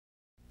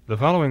The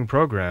following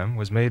program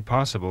was made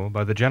possible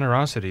by the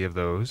generosity of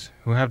those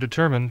who have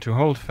determined to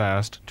hold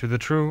fast to the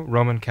true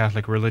Roman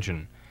Catholic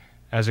religion,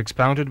 as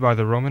expounded by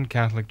the Roman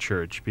Catholic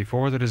Church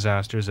before the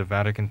disasters of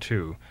Vatican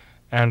II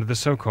and the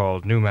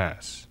so-called New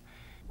Mass.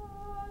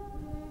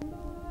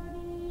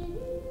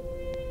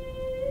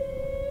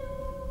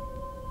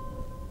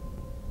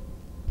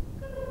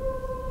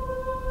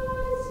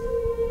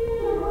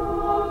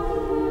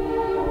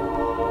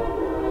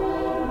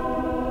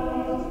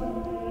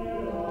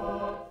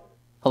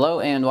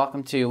 Hello and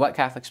welcome to What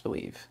Catholics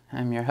Believe.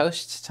 I'm your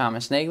host,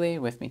 Thomas Nagley.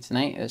 With me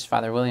tonight is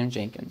Father William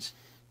Jenkins.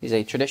 He's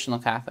a traditional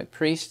Catholic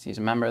priest. He's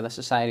a member of the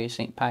Society of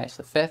St. Pius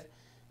V.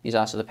 He's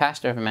also the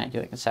pastor of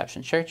Immaculate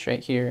Conception Church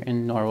right here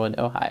in Norwood,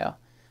 Ohio.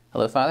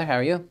 Hello, Father. How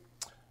are you?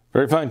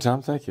 Very fine,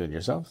 Tom. Thank you. And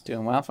yourself?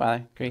 Doing well,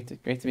 Father. Great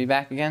to be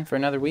back again for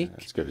another week.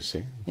 It's good to see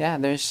you. Yeah,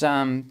 there's still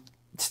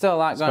a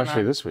lot going on.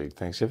 Especially this week,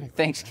 Thanksgiving.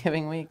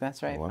 Thanksgiving week.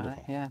 That's right, wonderful.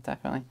 Father. Yeah,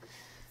 definitely.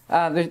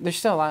 There's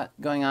still a lot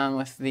going on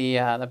with the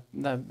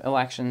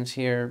elections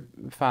here,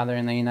 Father,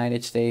 in the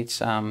United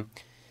States.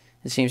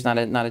 It seems not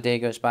a day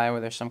goes by where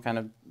there's some kind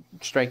of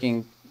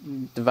striking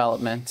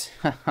development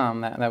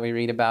that we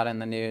read about in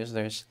the news.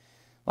 There's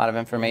a lot of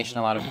information,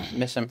 a lot of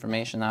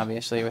misinformation,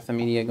 obviously, with the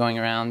media going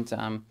around.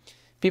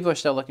 People are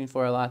still looking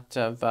for a lot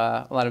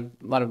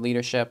of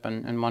leadership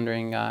and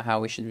wondering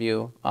how we should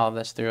view all of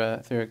this through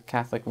a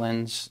Catholic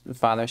lens,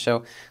 Father.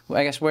 So,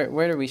 I guess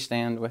where do we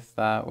stand with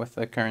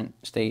the current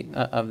state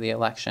of the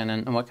election,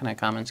 and what kind of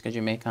comments could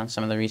you make on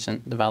some of the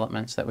recent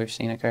developments that we've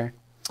seen occur?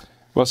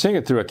 Well, seeing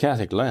it through a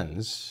Catholic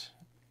lens,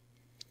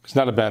 it's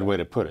not a bad way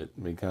to put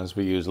it, because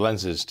we use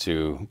lenses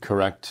to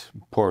correct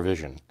poor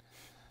vision,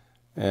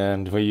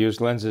 and we use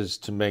lenses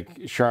to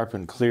make sharp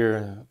and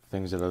clear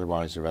things that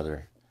otherwise are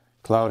rather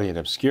cloudy and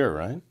obscure,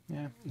 right?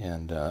 Yeah.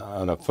 And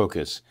out of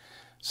focus.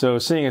 So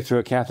seeing it through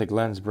a Catholic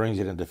lens brings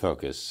it into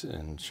focus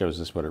and shows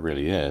us what it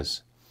really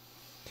is.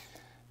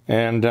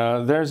 And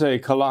there's a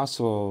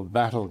colossal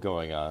battle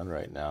going on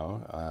right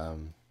now.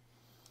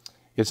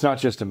 It's not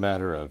just a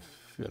matter of,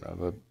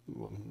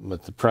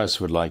 what the press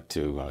would like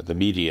to, the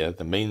media,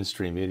 the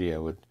mainstream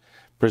media would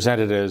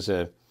present it as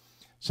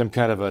some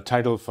kind of a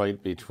title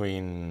fight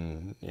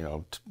between,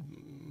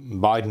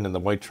 Biden in the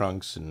white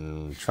trunks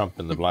and Trump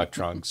in the black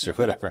trunks or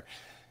whatever.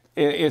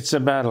 It's a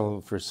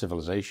battle for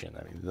civilization.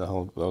 I mean, the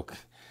whole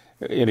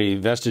any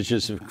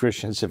vestiges of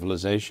Christian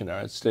civilization are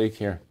at stake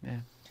here.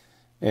 Yeah.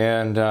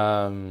 And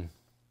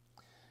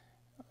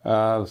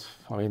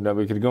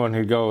we could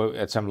go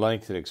at some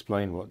length to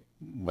explain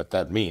what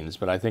that means,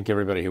 but I think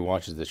everybody who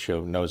watches the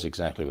show knows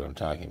exactly what I'm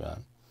talking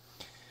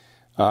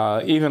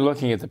about. Even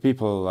looking at the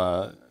people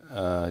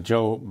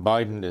Joe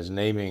Biden is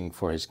naming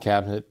for his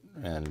cabinet,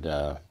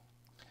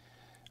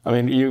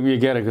 and you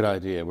get a good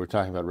idea. We're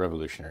talking about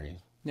revolutionary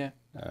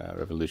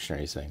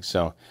things.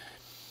 So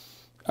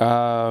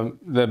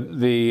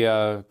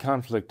the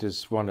conflict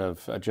is one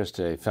of just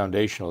a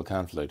foundational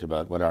conflict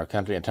about what our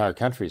entire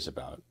country is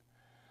about.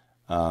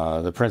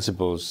 The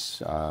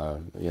principles,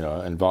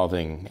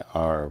 involving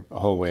our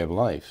whole way of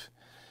life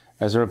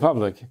as a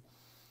republic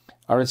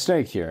are at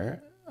stake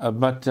here.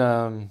 But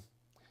there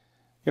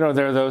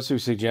are those who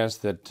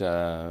suggest that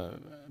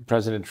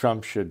President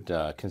Trump should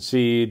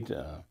concede,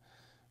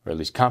 or at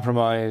least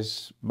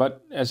compromise.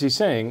 But as he's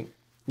saying,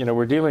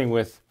 we're dealing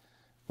with,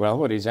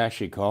 what he's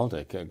actually called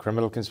a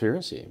criminal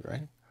conspiracy,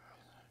 right?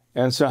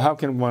 And so how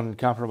can one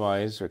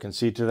compromise or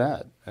concede to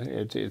that?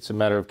 It's a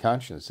matter of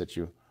conscience that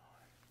you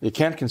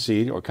can't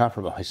concede or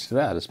compromise to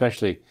that,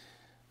 especially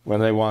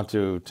when they want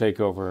to take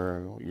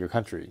over your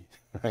country,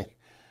 right?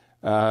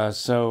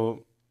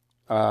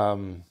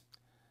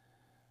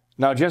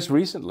 Now, just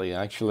recently,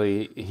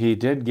 actually, he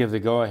did give the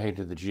go-ahead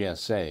to the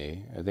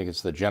GSA. I think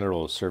it's the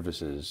General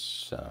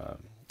Services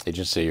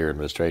Agency or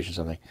Administration,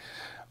 something,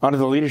 under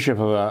the leadership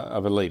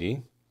of a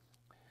lady.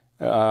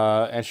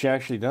 And she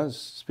actually does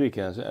speak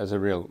as a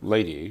real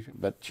lady,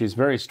 but she's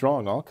very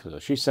strong also.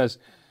 She says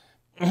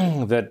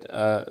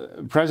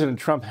that President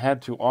Trump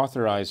had to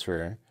authorize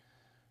her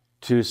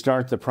to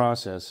start the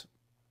process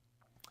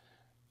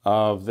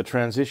of the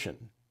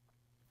transition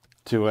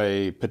to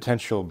a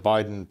potential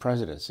Biden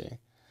presidency.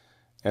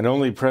 And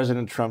only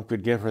President Trump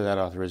could give her that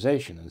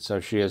authorization. And so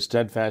she has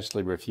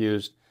steadfastly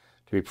refused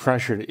to be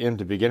pressured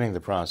into beginning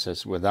the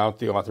process without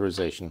the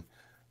authorization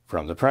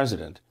from the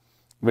president,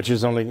 which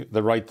is only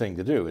the right thing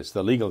to do. It's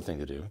the legal thing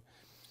to do.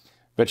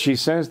 But she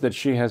says that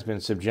she has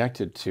been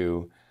subjected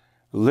to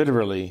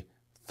literally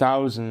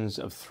thousands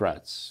of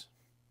threats,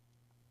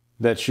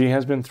 that she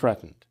has been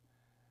threatened,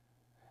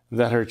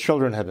 that her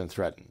children have been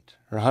threatened,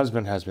 her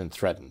husband has been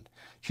threatened.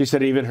 She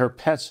said even her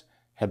pets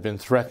have been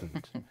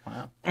threatened.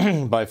 Wow.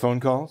 By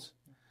phone calls,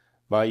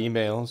 by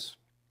emails,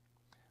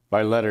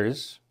 by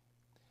letters.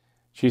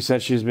 She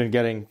said she's been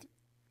getting,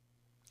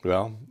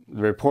 the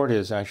report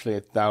is actually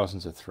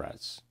thousands of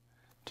threats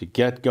to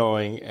get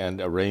going and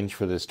arrange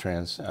for this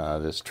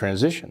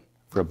transition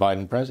for a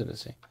Biden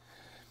presidency.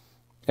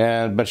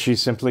 But she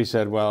simply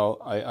said,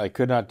 I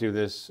could not do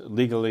this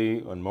legally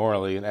and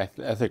morally and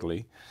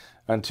ethically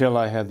until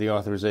I had the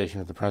authorization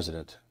of the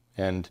president.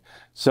 And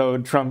so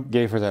Trump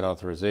gave her that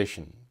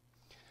authorization.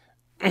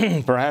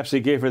 Perhaps he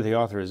gave her the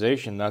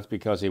authorization not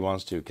because he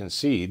wants to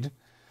concede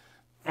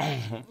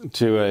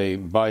to a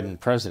Biden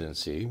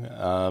presidency,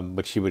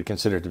 which he would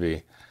consider to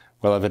be,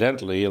 well,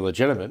 evidently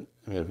illegitimate.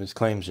 I mean, if his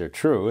claims are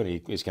true,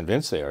 and he's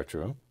convinced they are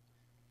true.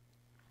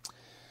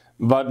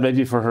 But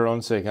maybe for her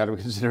own sake, out of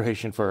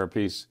consideration for her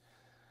peace,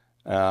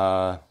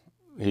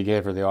 he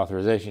gave her the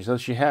authorization. So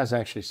she has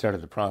actually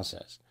started the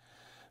process.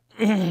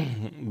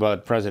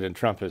 But President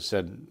Trump has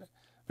said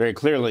very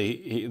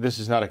clearly, this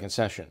is not a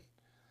concession.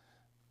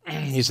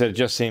 He said it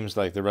just seems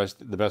like the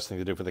best thing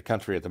to do for the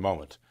country at the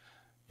moment,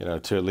 you know,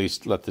 to at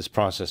least let this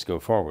process go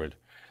forward,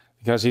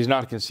 because he's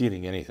not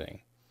conceding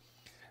anything.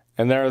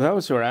 And there are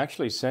those who are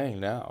actually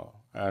saying now,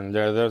 and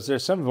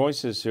there's some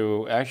voices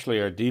who actually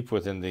are deep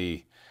within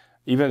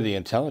even the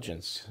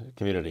intelligence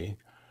community,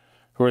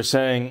 who are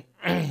saying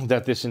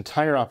that this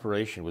entire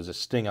operation was a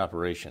sting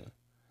operation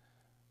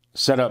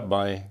set up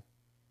by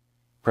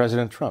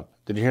President Trump.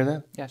 Did you hear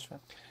that? Yes, sir.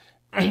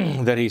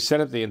 That he set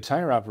up the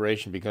entire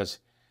operation because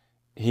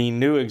he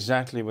knew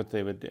exactly what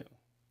they would do,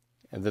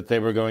 and that they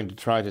were going to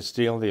try to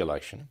steal the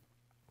election.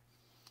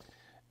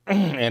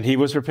 And he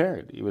was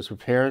prepared. He was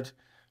prepared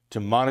to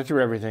monitor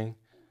everything,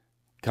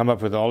 come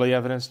up with all the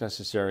evidence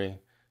necessary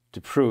to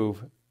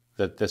prove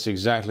that that's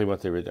exactly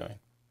what they were doing.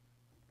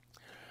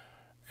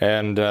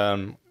 And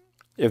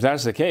if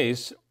that's the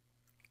case,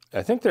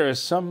 I think there is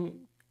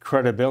some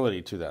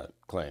credibility to that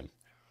claim.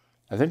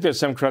 I think there's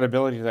some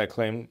credibility to that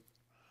claim,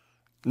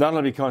 not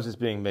only because it's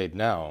being made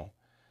now,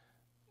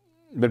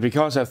 but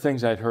because of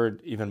things I'd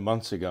heard even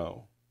months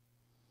ago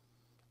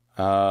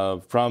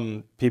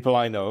from people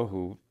I know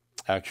who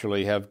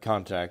actually have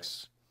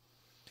contacts,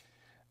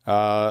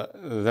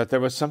 that there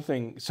was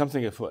something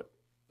afoot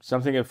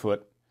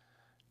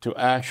to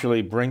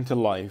actually bring to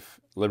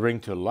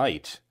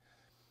light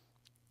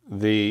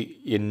the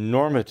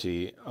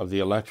enormity of the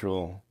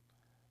electoral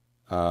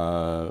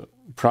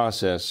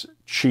process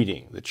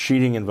cheating, the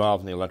cheating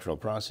involved in the electoral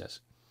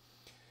process.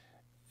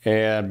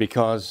 And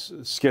because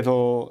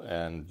Skittle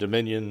and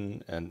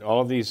Dominion and all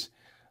of these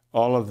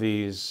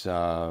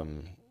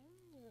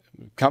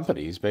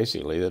companies,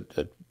 basically,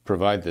 that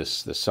provide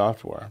this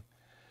software,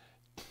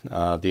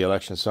 the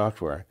election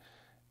software,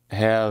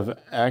 have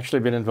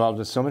actually been involved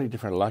in so many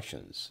different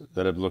elections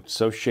that have looked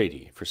so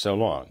shady for so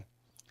long.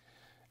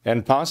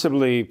 And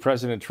possibly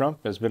President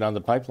Trump has been on the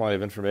pipeline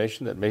of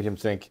information that made him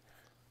think,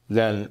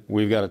 then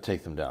we've got to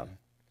take them down.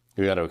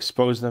 We've got to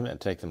expose them and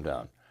take them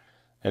down.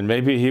 And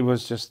maybe he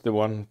was just the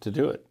one to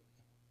do it.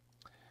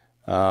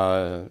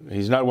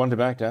 He's not one to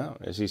back down.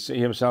 As he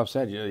himself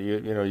said,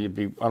 you know, you'd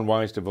be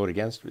unwise to vote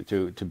against me,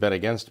 to bet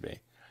against me.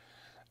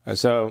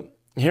 So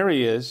here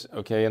he is,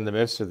 okay, in the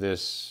midst of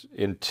this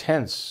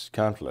intense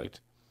conflict.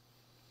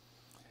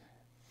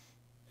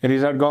 And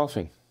he's out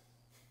golfing,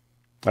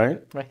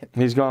 right? Right.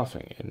 He's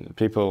golfing. And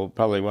people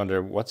probably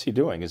wonder, what's he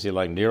doing? Is he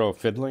like Nero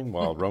fiddling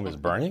while Rome is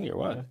burning or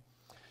what? Yeah.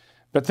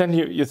 But then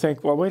you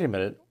think, well, wait a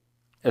minute.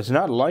 It's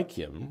not like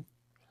him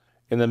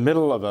in the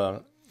middle of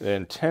an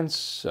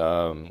intense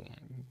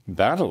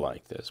battle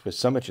like this, with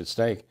so much at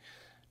stake,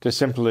 to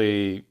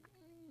simply,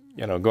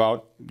 you know, go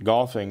out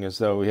golfing as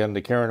though he hadn't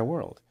a care in the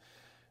world.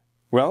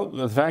 Well,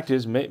 the fact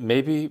is,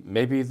 maybe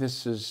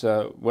this is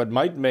what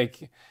might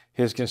make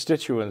his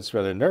constituents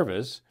rather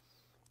nervous,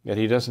 that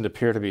he doesn't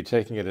appear to be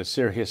taking it as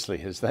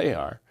seriously as they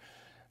are.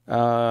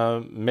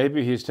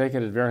 Maybe he's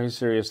taken it very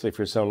seriously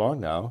for so long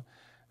now.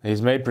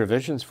 He's made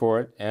provisions for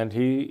it, and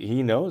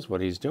he knows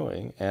what he's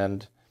doing,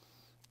 and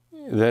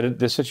that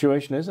the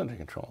situation is under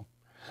control.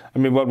 I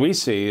mean, what we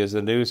see is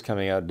the news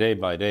coming out day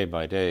by day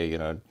by day. You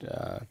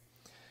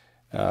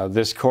know,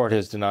 this court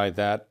has denied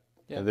that,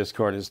 and this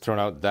court has thrown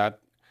out that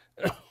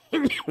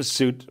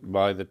suit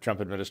by the Trump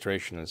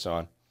administration, and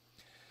so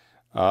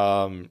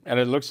on. And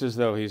it looks as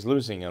though he's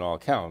losing in all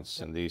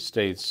counts. And the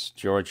states,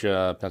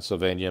 Georgia,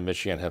 Pennsylvania,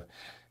 Michigan,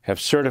 have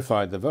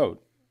certified the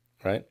vote,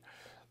 right?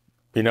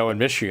 You know, in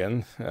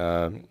Michigan,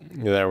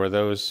 there were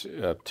those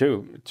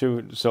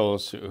two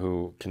souls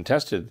who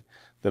contested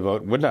the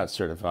vote, would not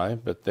certify,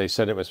 but they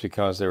said it was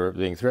because they were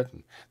being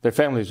threatened. Their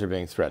families were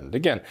being threatened.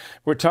 Again,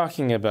 we're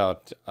talking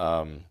about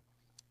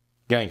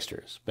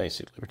gangsters,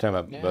 basically. We're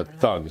talking about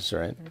thugs,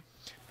 right?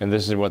 And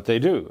this is what they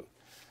do.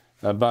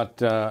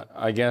 But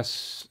I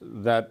guess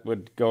that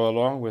would go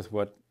along with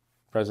what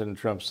President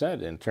Trump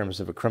said in terms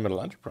of a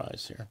criminal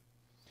enterprise here.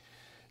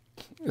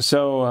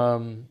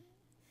 So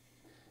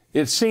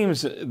it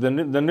seems the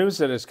news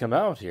that has come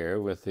out here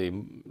with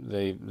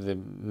the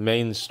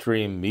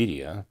mainstream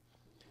media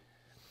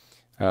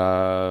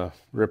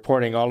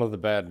reporting all of the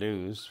bad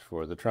news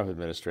for the Trump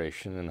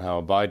administration and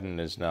how Biden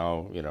is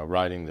now, you know,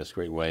 riding this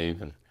great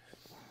wave,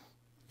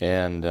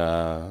 and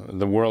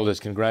the world is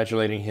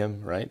congratulating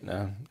him right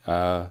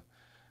now.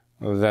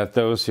 That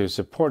those who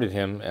supported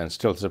him and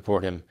still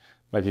support him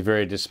might be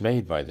very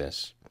dismayed by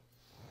this.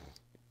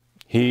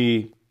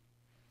 He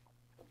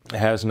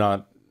has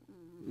not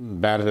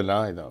batted an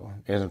eye, though.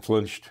 He hasn't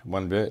flinched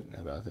one bit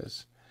about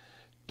this.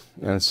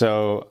 And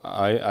so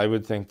I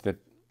would think that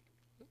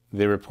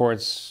the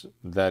reports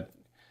that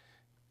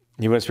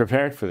he was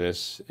prepared for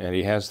this, and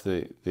he has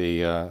the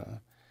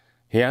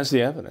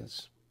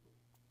evidence.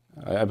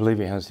 I believe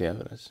he has the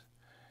evidence.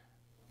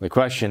 The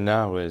question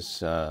now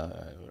is,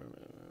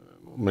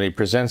 when he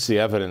presents the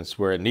evidence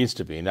where it needs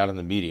to be, not in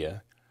the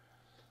media,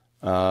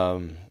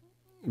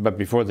 but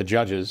before the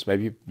judges,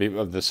 maybe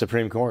of the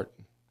Supreme Court,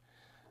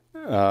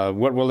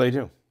 what will they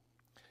do?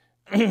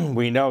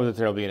 We know that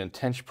there will be an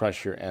intense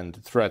pressure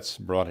and threats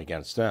brought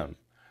against them.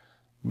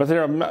 But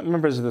there are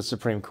members of the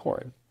Supreme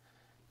Court.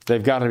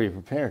 They've got to be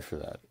prepared for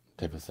that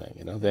type of thing.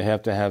 You know, they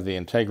have to have the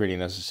integrity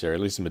necessary, at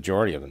least the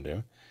majority of them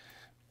do,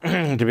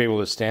 to be able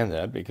to stand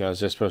that, because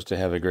they're supposed to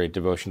have a great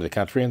devotion to the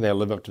country, and they'll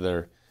live up to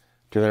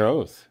their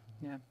oath.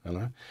 Yeah. You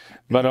know?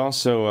 But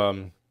also,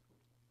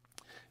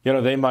 you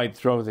know, they might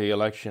throw the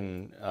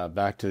election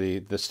back to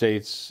the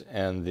states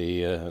and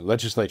the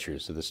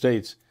legislatures of the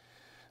states.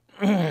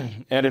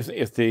 And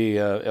if the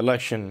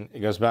election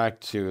goes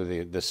back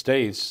to the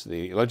states,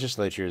 the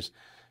legislatures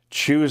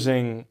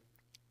choosing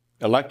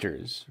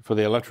electors for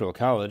the Electoral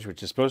College,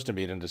 which is supposed to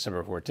meet on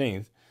December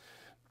 14th,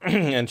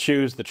 and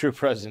choose the true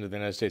president of the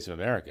United States of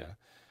America,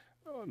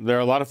 there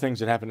are a lot of things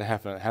that have to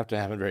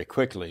happen very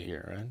quickly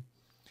here, right?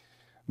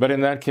 But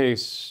in that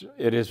case,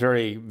 it is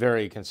very,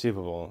 very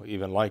conceivable,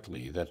 even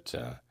likely, that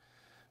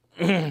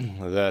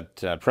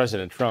that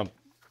President Trump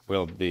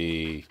will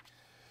be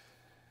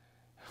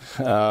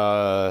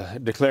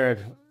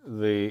declared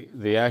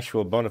the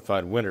actual bona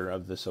fide winner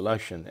of this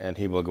election, and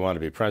he will go on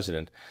to be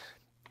president.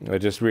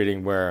 Just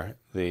reading where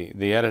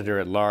the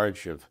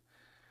editor-at-large of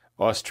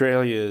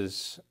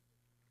Australia's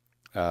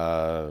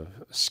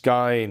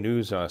Sky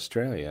News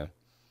Australia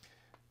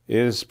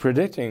is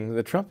predicting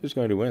that Trump is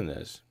going to win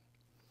this.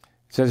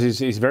 It says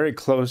he's very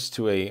close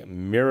to a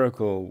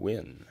miracle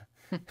win.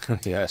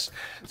 Yes.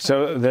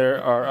 So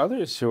there are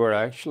others who are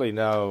actually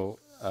now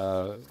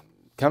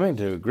coming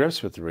to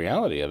grips with the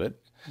reality of it,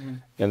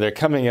 and they're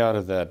coming out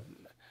of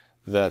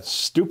that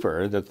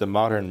stupor that the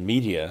modern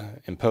media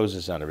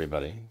imposes on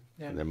everybody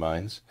in their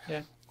minds.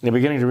 Yeah. They're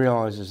beginning to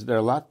realize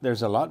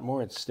there's a lot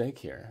more at stake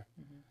here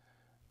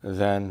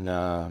than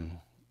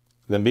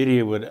the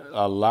media would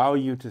allow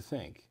you to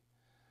think.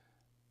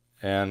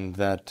 And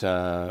that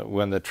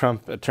when the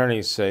Trump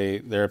attorneys say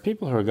there are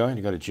people who are going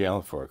to go to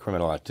jail for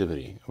criminal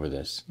activity over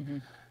this,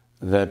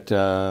 that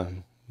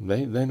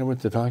they know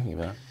what they're talking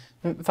about.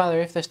 Father,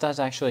 if this does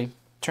actually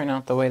turn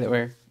out the way that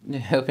we're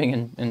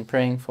hoping and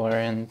praying for,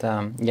 and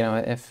you know,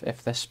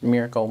 if this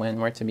miracle win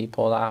were to be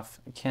pulled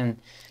off, can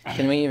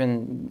we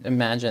even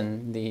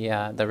imagine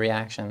the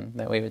reaction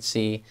that we would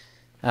see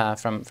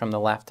from the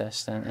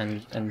leftists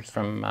and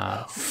from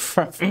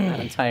the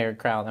entire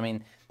crowd? I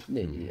mean,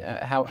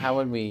 how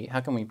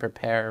can we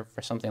prepare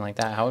for something like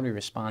that? How would we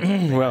respond to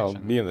that? Well,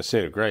 be in the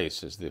state of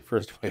grace is the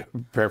first way to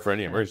prepare for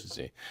any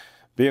emergency.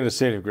 Be in the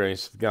state of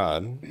grace with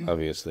God,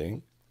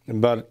 obviously.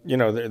 But, you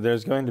know,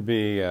 there's going to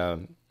be a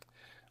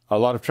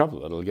lot of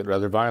trouble. It'll get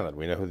rather violent.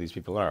 We know who these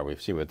people are. We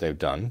see what they've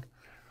done,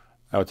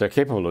 what they're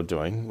capable of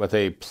doing, what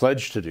they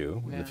pledge to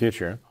do in the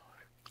future.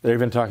 They're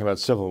even talking about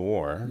civil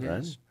war,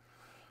 right?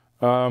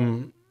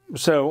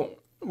 So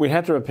we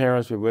have to prepare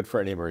as we would for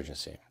any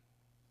emergency.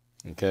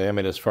 Okay, I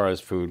mean, as far as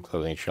food,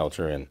 clothing,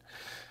 shelter,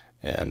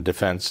 and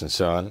defense, and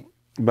so on.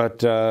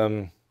 But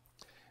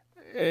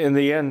in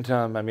the end,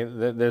 I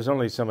mean, there's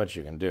only so much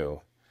you can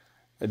do.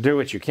 Do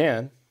what you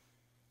can,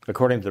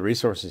 according to the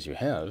resources you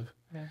have.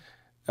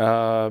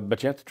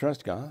 But you have to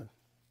trust God.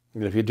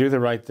 If you do the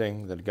right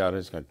thing, then God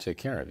is going to take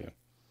care of you.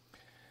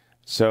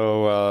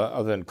 So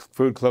other than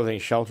food, clothing,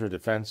 shelter,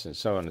 defense, and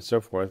so on and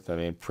so forth, I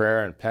mean,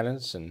 prayer and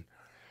penance, and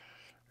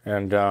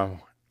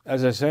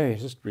as I say,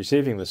 just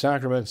receiving the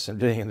sacraments and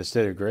being in the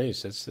state of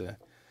grace, that's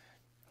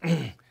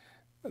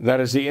that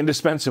is the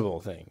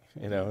indispensable thing,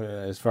 you know,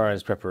 as far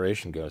as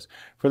preparation goes.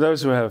 For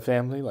those who have a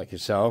family, like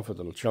yourself, with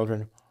little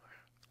children,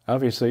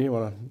 obviously you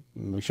want to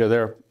make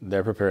sure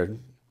they're prepared.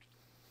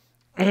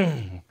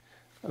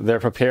 They're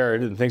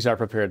prepared, and things are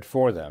prepared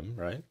for them,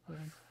 right?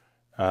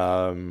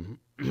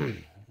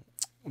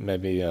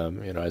 Maybe,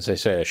 you know, as they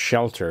say, a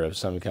shelter of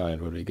some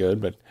kind would be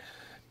good. But,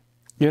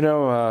 you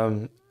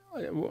know,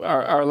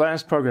 our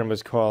last program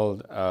was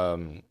called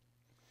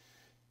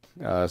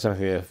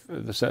something,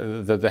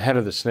 the head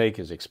of the snake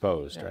is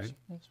exposed, right?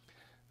 Yes.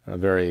 A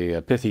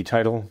very pithy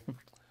title,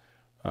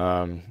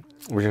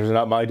 which is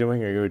not my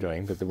doing or your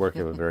doing, but the work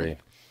of a very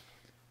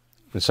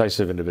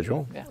incisive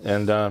individual.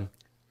 Yeah.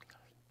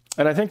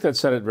 And I think that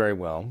said it very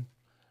well.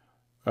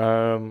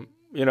 You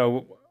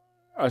know,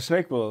 a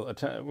snake will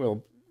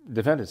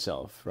defend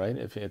itself, right?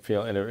 If it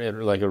feels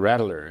like a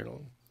rattler,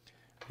 it'll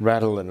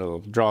rattle and it'll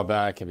draw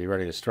back and be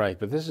ready to strike.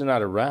 But this is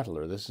not a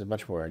rattler. This is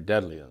much more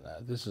deadly than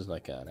that. This is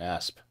like an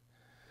asp.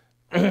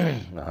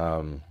 And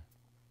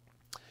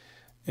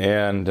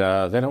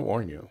they don't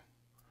warn you,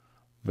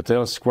 but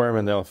they'll squirm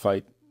and they'll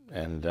fight,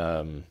 and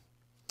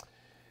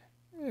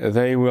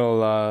they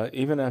will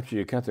even after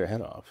you cut their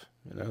head off.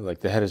 You know, like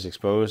the head is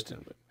exposed.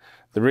 And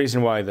the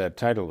reason why that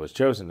title was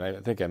chosen, I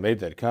think I made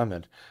that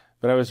comment,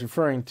 but I was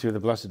referring to the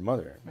Blessed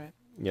Mother, right,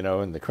 you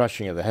know, and the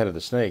crushing of the head of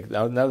the snake.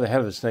 Now the head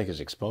of the snake is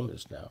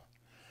exposed now.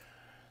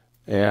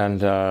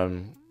 And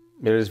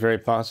it is very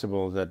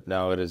possible that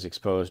now it is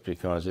exposed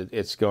because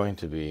it's going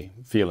to be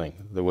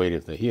feeling the weight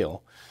of the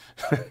heel.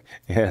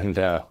 And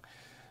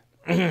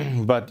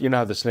but you know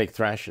how the snake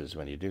thrashes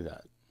when you do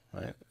that,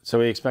 right? So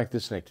we expect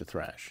this snake to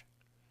thrash.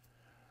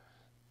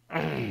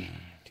 Okay.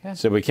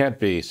 So we can't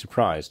be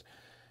surprised.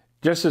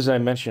 Just as I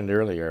mentioned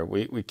earlier,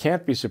 we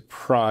can't be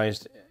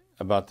surprised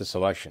about this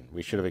election.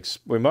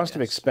 We must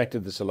have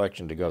expected this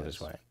election to go this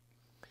way.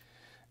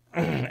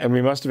 And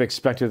we must have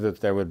expected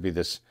that there would be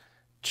this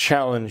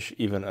challenge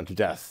even unto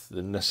death,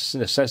 the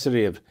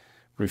necessity of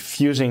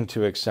refusing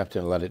to accept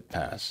and let it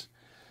pass.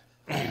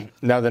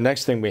 Now the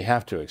next thing we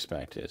have to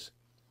expect is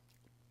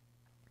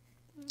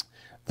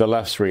the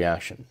left's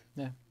reaction.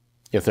 Yeah.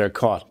 If they're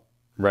caught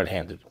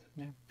red-handed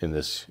in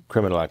this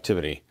criminal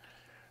activity,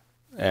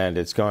 and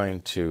it's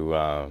going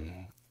to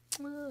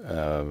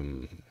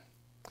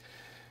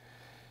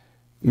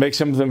make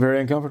some of them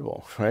very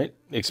uncomfortable, right?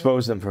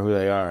 Expose them for who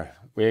they are.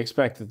 We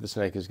expect that the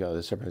serpent is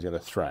going to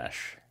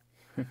thrash,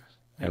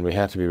 and we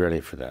have to be ready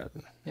for that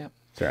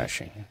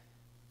thrashing.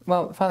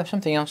 Well, Father,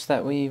 something else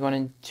that we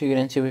wanted to get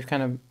into, we've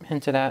kind of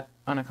hinted at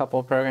on a couple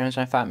of programs,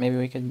 and I thought maybe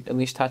we could at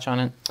least touch on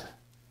it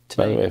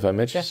today. By the way, if I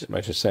might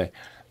just say,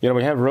 you know,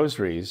 we have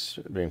rosaries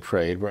being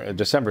prayed.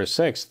 December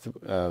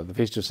 6th, the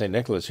Feast of St.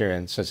 Nicholas here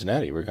in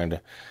Cincinnati. We're going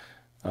to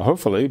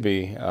hopefully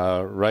be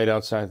right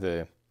outside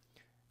the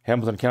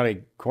Hamilton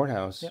County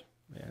Courthouse,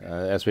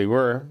 as we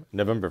were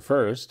November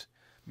 1st,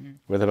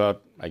 with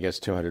about, I guess,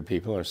 200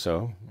 people or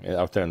so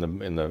out there in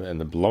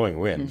the blowing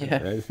wind.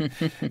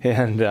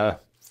 Right?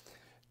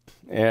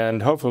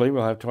 And hopefully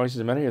we'll have twice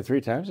as many or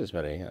 3 times as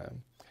many.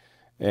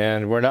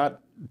 And we're not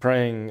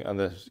praying on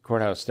the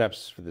courthouse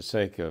steps for the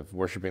sake of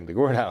worshiping the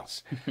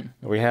courthouse.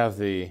 We have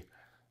the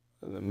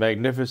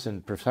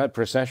magnificent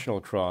processional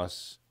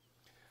cross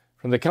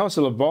from the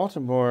Council of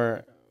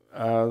Baltimore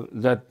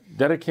that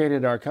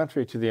dedicated our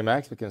country to the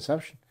Immaculate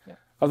Conception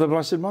of the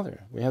Blessed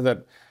Mother. We have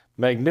that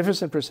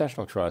magnificent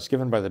processional cross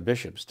given by the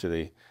bishops to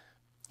the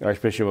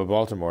Archbishop of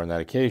Baltimore on that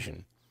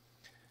occasion.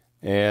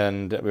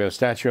 And we have a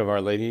statue of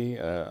Our Lady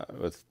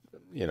with,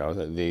 you know,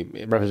 the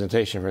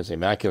representation for the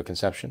Immaculate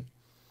Conception.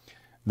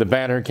 The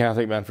banner,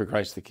 Catholic Man for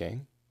Christ the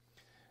King.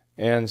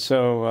 And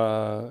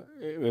so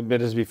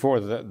it is before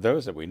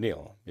those that we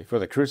kneel. Before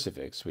the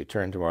crucifix, we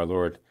turn to our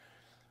Lord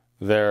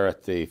there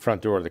at the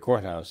front door of the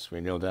courthouse. We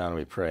kneel down and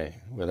we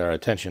pray with our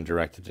attention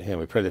directed to Him.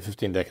 We pray the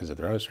 15 decades of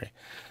the Rosary.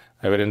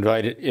 I would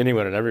invite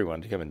anyone and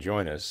everyone to come and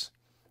join us.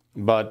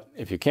 But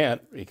if you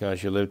can't,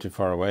 because you live too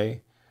far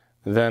away,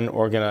 then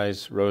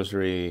organize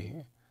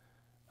rosary,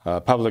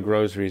 public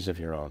rosaries of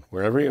your own.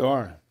 Wherever you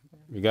are,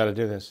 you got to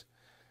do this.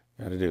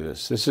 You got to do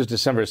this. This is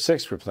December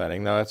 6th we're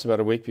planning. Now, that's about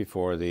a week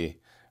before the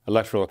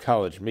Electoral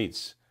College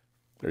meets,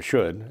 or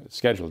should, it's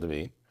scheduled to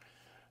be.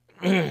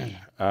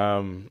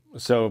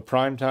 So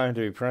prime time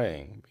to be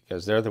praying,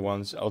 because they're the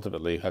ones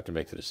ultimately who have to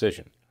make the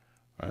decision,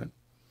 right?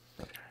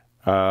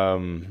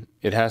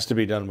 It has to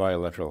be done by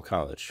Electoral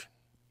College.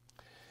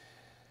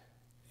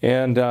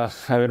 And I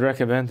would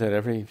recommend that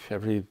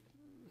everyone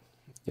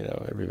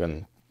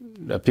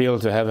appeal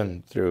to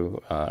heaven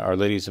through Our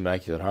Lady's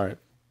Immaculate Heart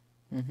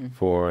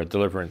for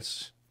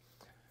deliverance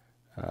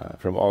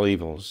from all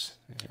evils,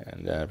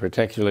 and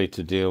particularly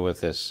to deal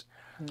with this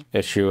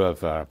issue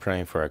of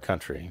praying for our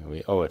country.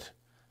 We owe it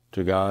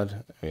to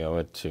God. We owe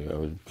it to,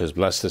 who has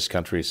blessed this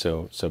country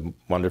so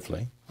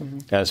wonderfully,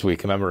 as we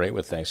commemorate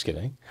with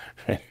Thanksgiving.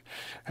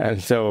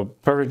 And so,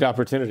 perfect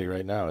opportunity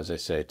right now, as I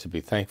say, to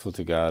be thankful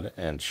to God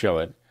and show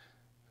it,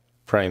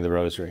 praying the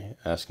Rosary,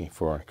 asking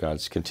for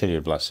God's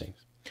continued blessings.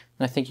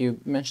 And I think you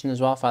mentioned as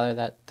well, Father,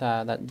 that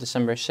that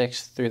December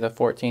 6th through the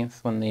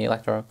 14th, when the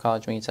Electoral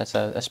College meets, that's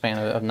a span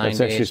of 9 days.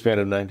 That's actually a span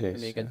of 9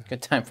 days. It'd be a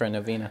good time for a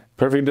novena.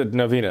 Perfect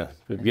novena,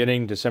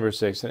 beginning December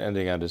 6th and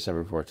ending on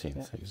December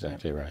 14th.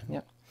 Exactly right.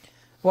 Yep.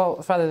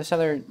 Well, Father, this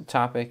other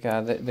topic,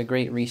 the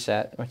Great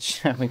Reset,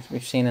 which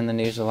we've seen in the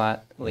news a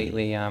lot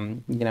lately,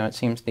 it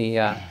seems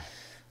the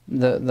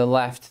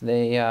left,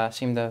 they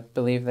seem to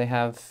believe they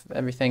have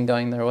everything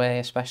going their way,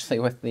 especially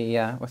with the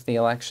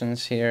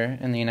elections here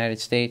in the United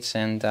States,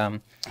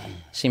 and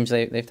seems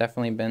they've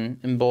definitely been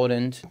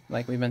emboldened,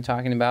 like we've been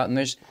talking about. And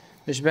there's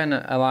been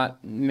a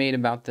lot made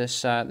about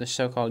this this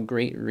so-called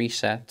Great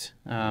Reset,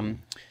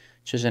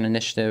 which is an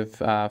initiative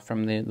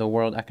from the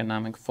World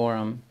Economic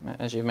Forum,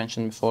 as you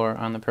mentioned before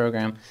on the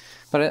program.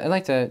 But I'd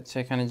like to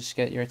kind of just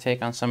get your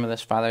take on some of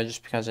this, Father,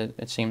 just because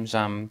it seems,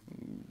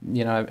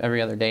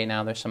 every other day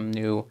now there's some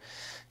new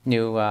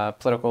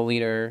political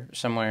leader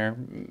somewhere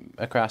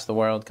across the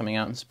world coming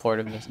out in support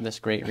of this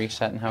Great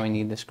Reset and how we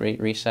need this Great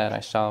Reset.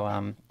 I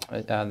saw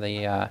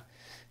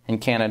in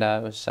Canada,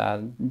 it was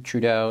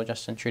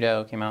Justin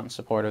Trudeau came out in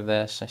support of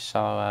this. I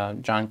saw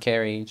John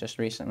Kerry just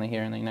recently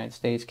here in the United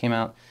States came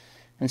out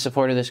in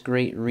support of this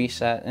Great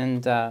Reset.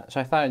 And so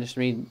I thought I'd just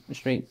read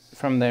straight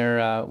from their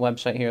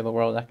website here, the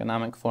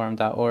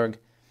worldeconomicforum.org.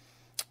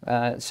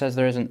 It says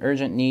there is an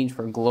urgent need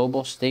for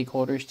global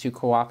stakeholders to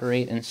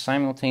cooperate in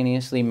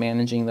simultaneously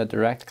managing the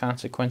direct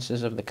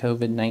consequences of the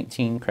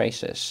COVID-19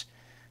 crisis.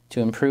 To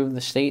improve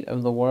the state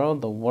of the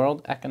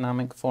World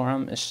Economic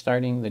Forum is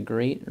starting the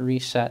Great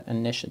Reset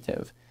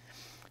Initiative.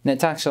 And it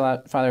talks a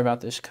lot, Father,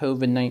 about this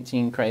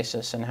COVID-19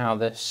 crisis and how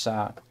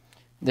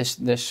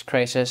this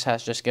crisis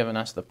has just given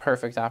us the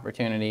perfect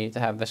opportunity to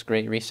have this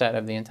great reset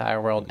of the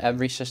entire world.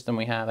 Every system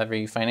we have,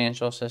 every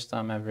financial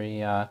system,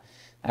 every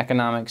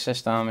economic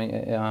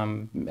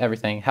system,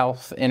 everything,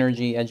 health,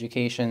 energy,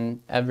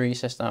 education, every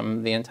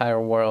system, the entire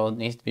world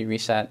needs to be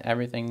reset.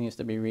 Everything needs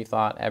to be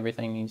rethought.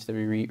 Everything needs to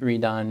be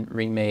redone,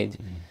 remade.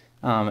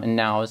 And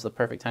now is the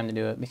perfect time to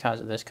do it because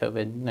of this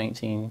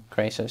COVID-19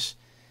 crisis.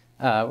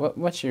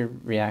 What's your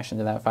reaction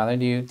to that, Father?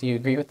 Do you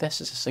agree with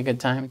this? Is this a good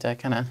time to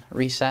kind of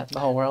reset the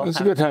whole world? It's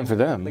a good time for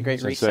them. The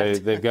Great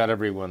Reset. They've got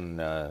everyone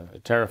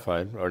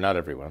terrified, or not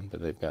everyone, but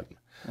they've got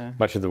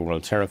much of the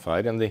world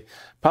terrified. And the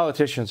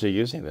politicians are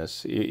using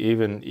this,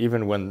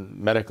 even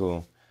when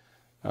medical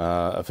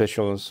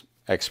officials,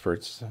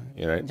 experts,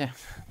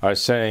 are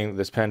saying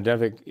this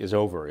pandemic is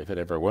over, if it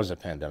ever was a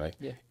pandemic.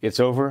 Yeah. It's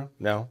over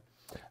now.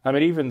 I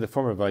mean, even the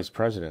former vice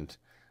president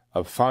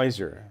of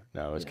Pfizer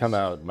now has come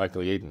out,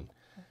 Michael Yeadon,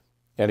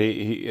 and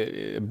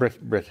he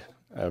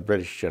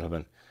British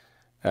gentleman,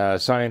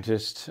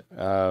 scientist.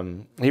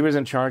 He was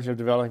in charge of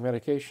developing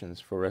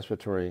medications for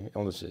respiratory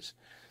illnesses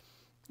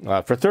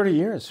for 30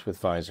 years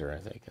with Pfizer, I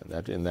think,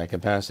 in that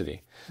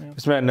capacity. Yeah.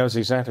 This man knows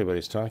exactly what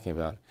he's talking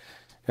about.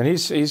 And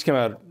he's come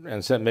out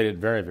and made it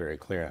very, very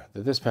clear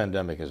that this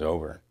pandemic is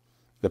over.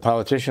 The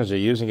politicians are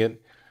using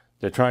it.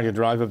 They're trying to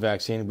drive a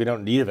vaccine. We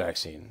don't need a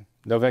vaccine.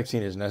 No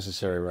vaccine is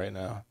necessary right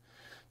now.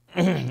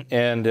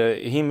 And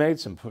he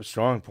made some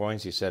strong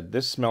points. He said,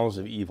 this smells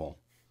of evil.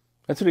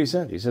 That's what he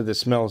said. He said,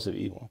 this smells of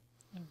evil.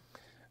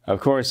 Of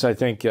course, I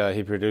think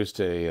he produced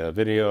a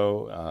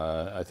video.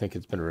 I think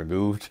it's been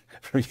removed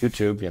from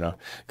YouTube,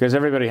 because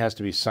everybody has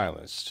to be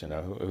silenced,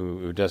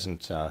 who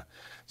doesn't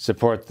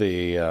support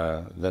the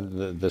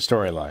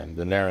storyline,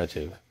 the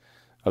narrative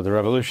of the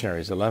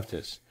revolutionaries, the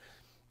leftists.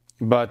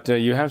 But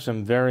you have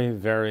some very,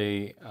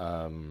 very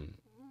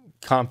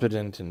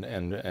competent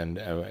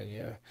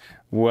and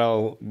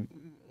well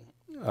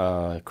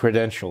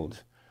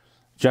credentialed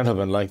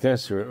gentlemen like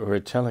this who are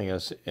telling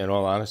us, in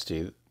all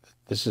honesty,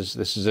 this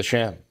is a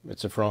sham.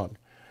 It's a fraud.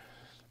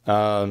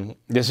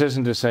 This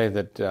isn't to say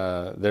that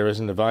there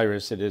isn't a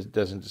virus. It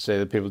doesn't say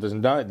that people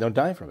don't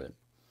die from it.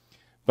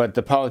 But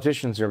the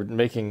politicians are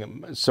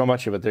making so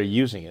much of it. They're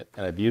using it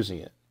and abusing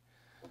it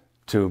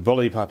to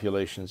bully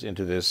populations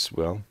into this,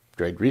 well,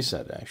 Great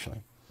Reset,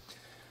 actually.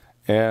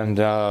 And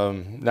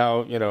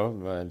now,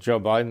 Joe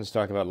Biden's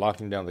talking about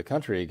locking down the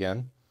country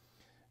again.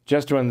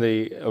 Just when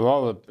of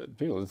all the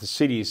people, the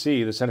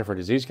CDC, the Center for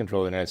Disease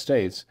Control of the United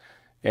States,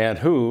 and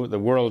WHO, the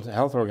World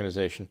Health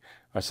Organization,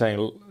 are saying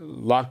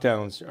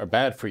lockdowns are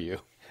bad for you.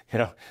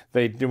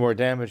 They do more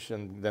damage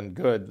than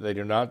good. They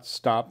do not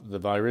stop the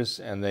virus,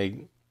 and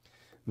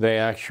they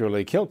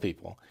actually kill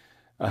people.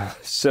 But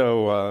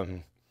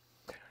Joe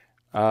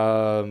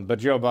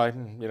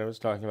Biden, is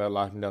talking about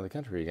locking down the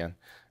country again.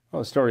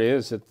 Well, the story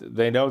is that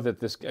they know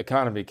that this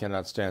economy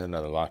cannot stand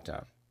another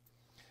lockdown.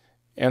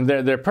 And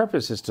their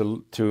purpose is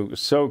to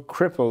so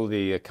cripple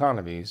the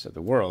economies of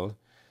the world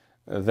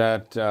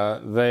that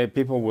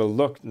people will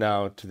look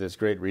now to this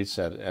Great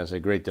Reset as a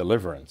great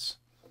deliverance.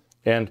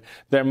 And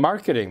they're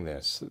marketing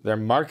this. They're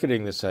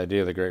marketing this idea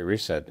of the Great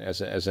Reset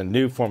as a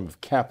new form of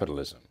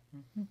capitalism.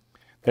 Mm-hmm.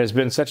 There's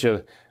been such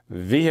a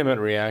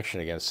vehement reaction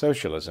against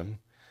socialism,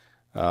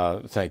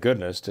 thank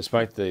goodness,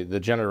 despite the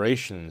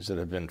generations that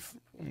have been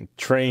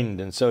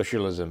trained in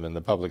socialism in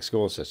the public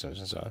school systems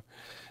and so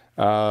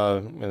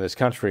on, in this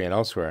country and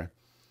elsewhere.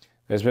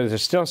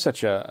 There's still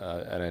such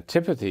an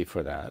antipathy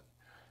for that.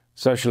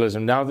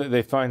 Socialism, now that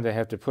they find they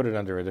have to put it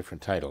under a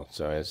different title.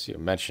 So as you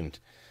mentioned,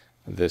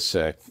 this,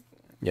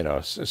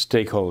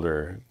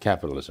 stakeholder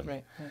capitalism,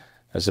 right.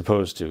 As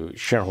opposed to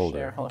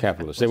shareholder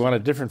capitalism. They want a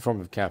different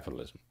form of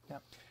capitalism.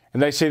 Yep.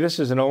 And they say this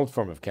is an old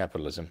form of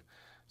capitalism,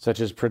 such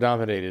as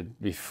predominated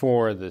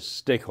before the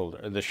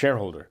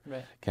shareholder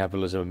right.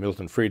 Capitalism of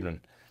Milton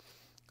Friedman.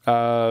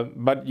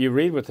 But you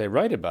read what they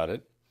write about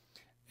it,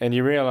 and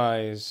you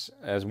realize,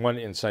 as one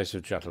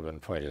incisive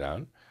gentleman pointed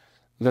out,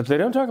 that they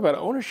don't talk about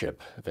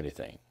ownership of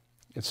anything.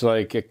 It's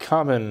like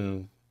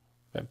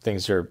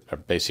things are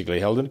basically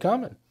held in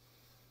common.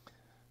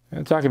 They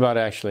don't talk about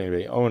actually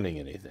really owning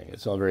anything.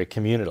 It's all very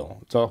communal.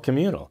 It's all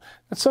communal.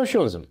 That's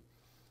socialism.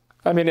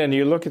 I mean, and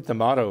you look at the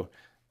motto,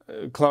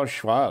 Klaus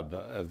Schwab,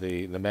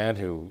 the man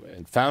who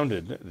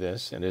founded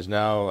this and is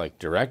now like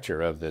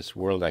director of this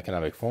World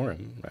Economic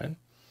Forum, right,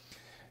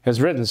 has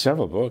written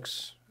several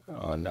books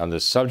on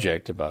this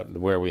subject about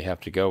where we have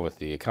to go with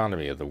the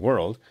economy of the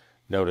world.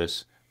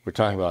 Notice, we're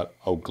talking about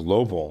a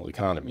global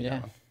economy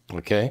now,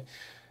 okay?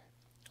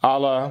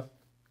 John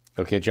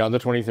the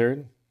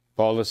 23rd,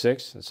 Paul the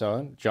 6th, and so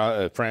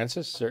on.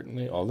 Francis,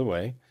 certainly, all the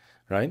way,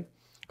 right?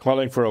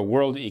 Calling for a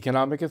world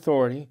economic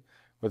authority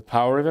with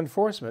power of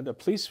enforcement, a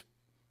police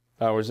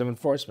powers of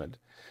enforcement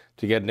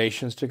to get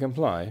nations to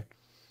comply.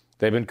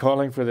 They've been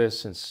calling for this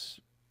since,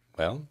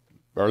 well,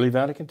 early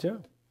Vatican II.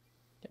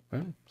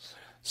 Right?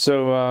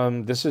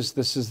 So these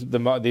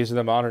are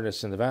the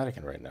modernists in the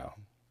Vatican right now.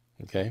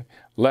 Okay,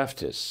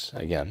 leftists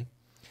again.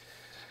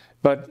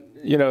 But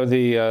you know,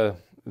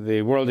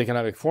 the World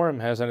Economic Forum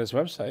has on its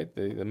website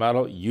the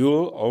motto: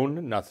 "You'll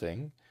own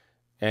nothing,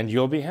 and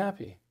you'll be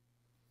happy."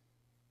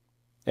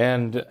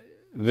 And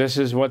this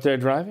is what they're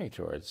driving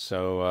towards.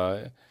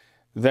 So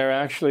there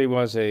actually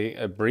was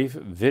a brief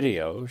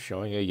video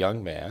showing a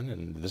young man,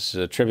 and this is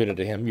attributed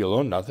to him: "You'll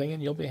own nothing,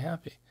 and you'll be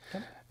happy."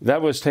 Okay.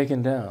 That was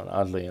taken down,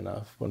 oddly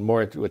enough, when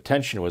more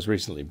attention was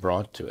recently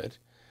brought to it.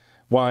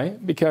 Why?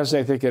 Because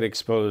I think it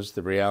exposed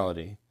the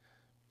reality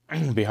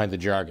behind the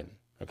jargon.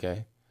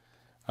 Okay,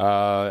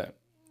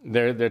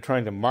 they're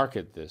trying to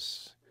market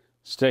this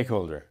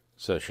stakeholder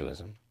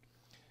socialism,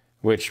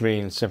 which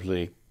means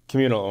simply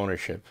communal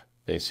ownership,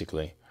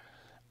 basically.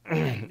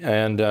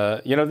 And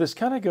you know, this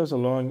kind of goes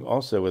along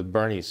also with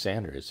Bernie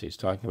Sanders. He's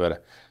talking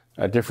about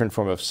a different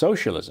form of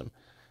socialism.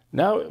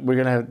 Now we're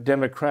going to have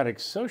democratic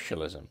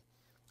socialism.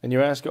 And you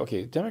ask,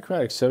 okay,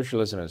 democratic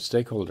socialism and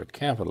stakeholder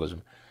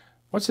capitalism,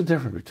 what's the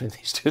difference between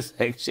these two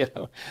things? You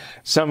know,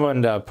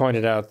 someone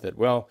pointed out that,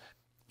 well,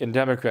 in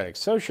democratic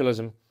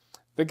socialism,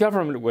 the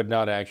government would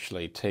not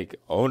actually take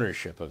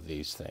ownership of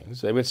these things.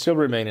 They would still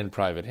remain in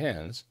private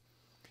hands,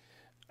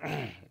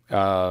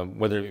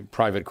 whether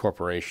private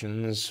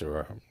corporations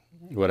or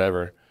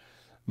whatever.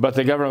 But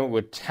the government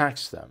would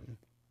tax them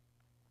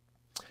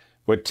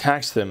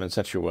in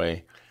such a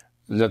way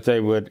that they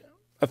would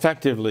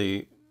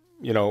effectively,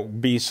 you know,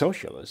 be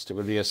socialist. It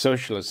would be a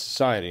socialist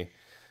society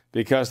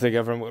because the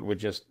government would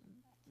just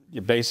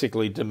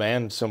basically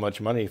demand so much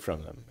money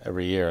from them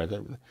every year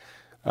that,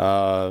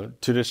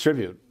 to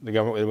distribute. The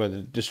government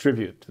would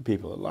distribute to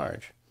people at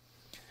large.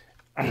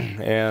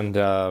 And,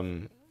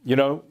 you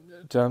know,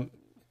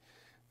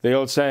 the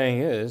old saying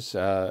is,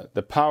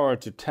 the power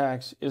to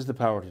tax is the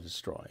power to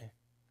destroy.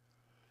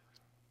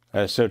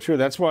 So true.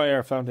 That's why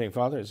our founding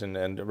fathers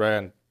and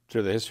ran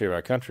through the history of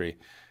our country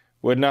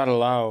would not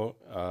allow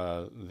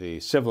the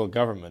civil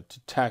government to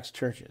tax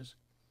churches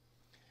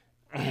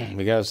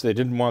because they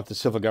didn't want the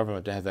civil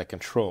government to have that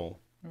control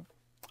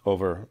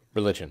over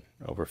religion,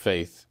 over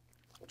faith,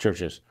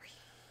 churches.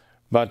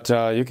 But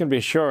you can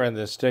be sure in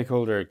this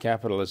stakeholder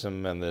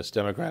capitalism and this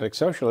democratic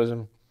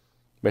socialism,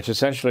 which is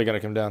essentially going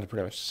to come down to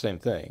pretty much the same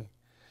thing,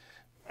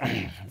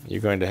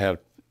 you're going to have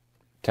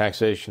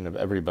taxation of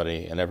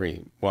everybody and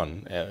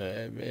everyone,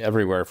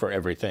 everywhere for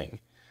everything,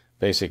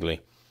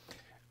 basically.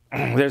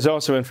 There's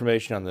also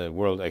information on the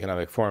World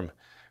Economic Forum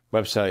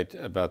website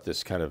about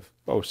this kind of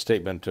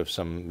statement of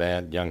some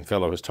young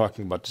fellow who's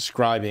talking about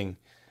describing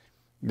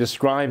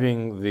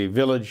the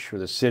village or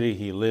the city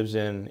he lives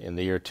in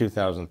the year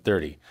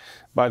 2030.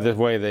 By the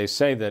way, they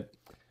say that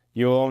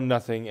you'll own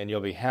nothing and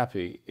you'll be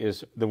happy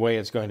is the way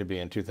it's going to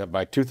be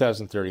by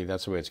 2030.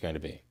 That's the way it's going to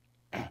be.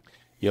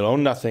 You'll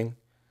own nothing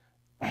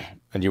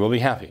and you will be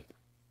happy.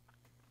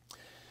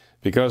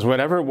 Because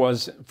whatever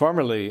was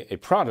formerly a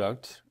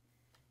product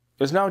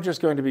is now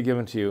just going to be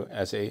given to you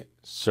as a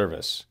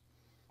service.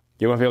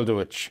 You won't be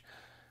able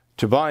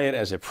to buy it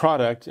as a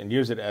product and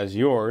use it as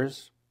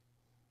yours.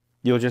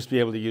 You'll just be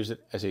able to use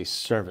it as a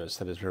service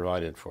that is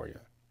provided for you.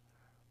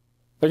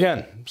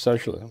 Again,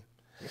 socialism.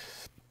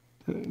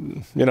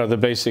 You know, the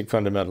basic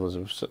fundamentals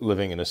of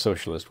living in a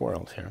socialist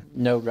world here.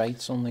 No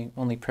rights,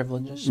 only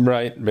privileges.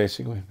 Right,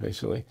 basically.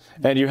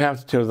 And you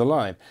have to toe the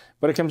line.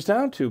 But it comes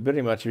down to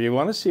pretty much, if you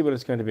want to see what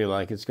it's going to be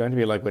like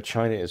what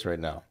China is right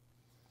now.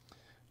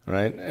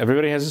 Right?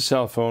 Everybody has a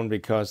cell phone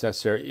because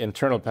that's their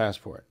internal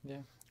passport. Yeah.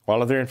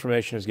 All of their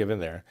information is given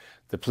there.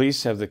 The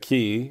police have the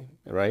key,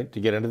 right, to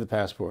get into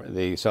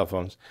the cell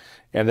phones,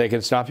 and they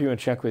can stop you and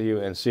check with you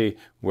and see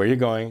where you're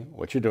going,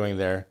 what you're doing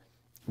there,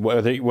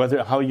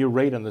 how you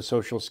rate on the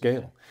social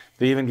scale.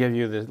 They even give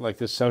you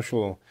this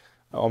social,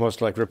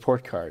 almost like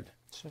report card.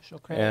 Social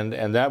credit.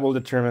 And that will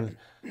determine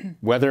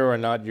whether or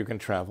not you can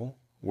travel,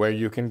 where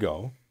you can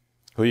go,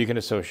 who you can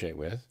associate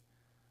with,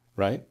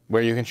 right,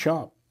 where you can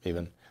shop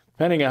even.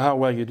 Depending on how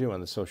well you do on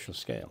the social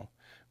scale.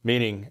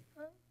 Meaning,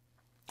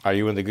 are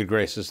you in the good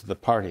graces of the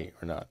party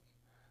or not?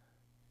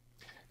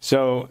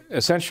 So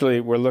essentially,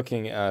 we're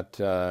looking at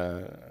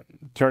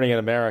turning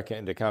America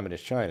into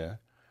communist China,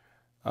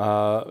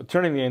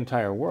 turning the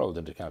entire world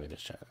into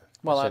communist China.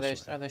 Well, are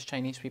those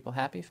Chinese people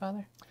happy,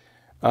 Father?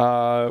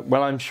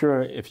 Well, I'm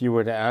sure if you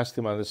were to ask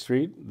them on the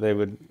street, they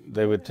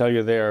would tell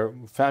you they are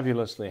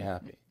fabulously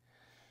happy.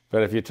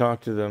 But if you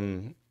talk to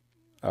them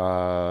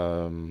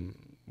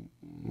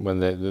when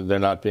they're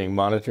not being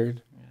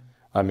monitored. Yeah.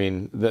 I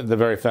mean, the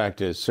very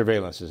fact is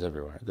surveillance is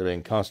everywhere. They're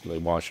being constantly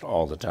watched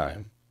all the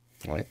time,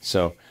 right?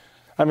 So,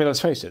 I mean, let's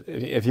face it.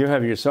 If you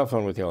have your cell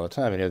phone with you all the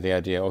time and you have the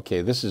idea,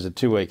 okay, this is a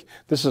two-way,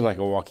 this is like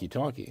a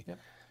walkie-talkie.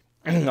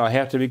 Yep. I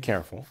have to be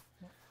careful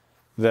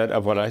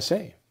of what I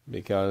say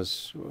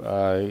because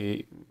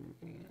I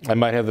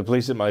might have the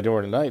police at my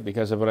door tonight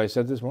because of what I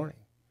said this morning.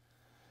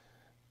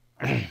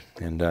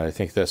 And I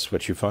think that's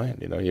what you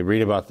find. You know, you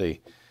read about the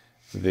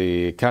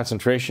the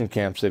concentration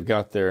camps they've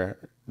got there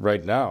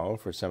right now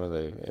for some of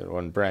the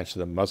one branch of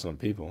the Muslim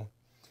people.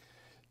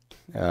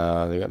 They've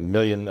got a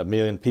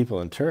million people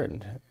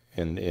interned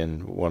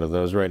in one of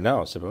those right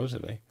now,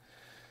 supposedly.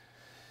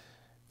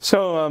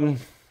 So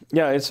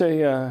yeah,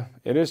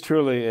 it is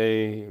truly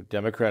a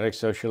democratic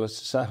socialist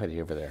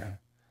society over there,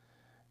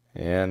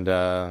 and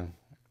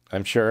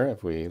I'm sure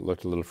if we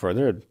looked a little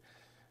further,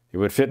 it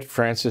would fit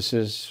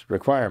Francis's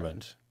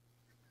requirement.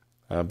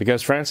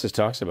 Because Francis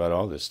talks about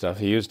all this stuff.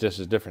 He used this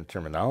as different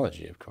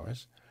terminology, of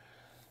course.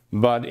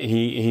 But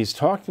he's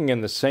talking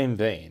in the same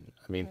vein.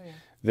 I mean,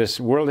 this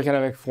World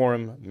Economic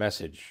Forum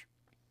message,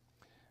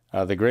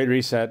 the Great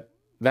Reset,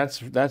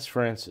 that's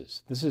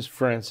Francis. This is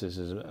Francis.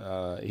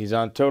 He's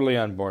totally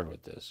on board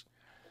with this.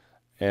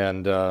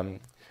 And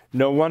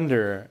no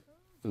wonder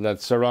that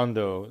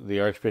Sorondo,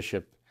 the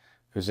Archbishop,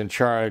 who's in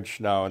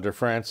charge now under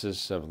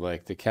Francis of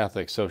like the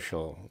Catholic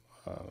social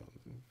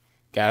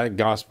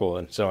gospel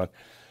and so on,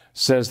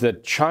 says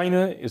that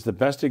China is the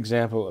best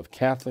example of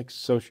Catholic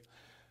social,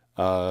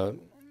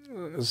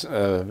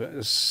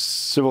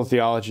 civil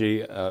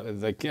theology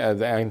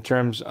in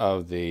terms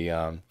of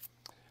the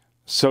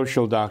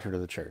social doctrine of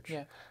the Church.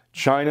 Yeah.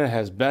 China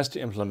has best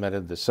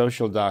implemented the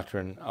social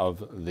doctrine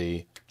of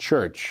the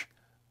Church.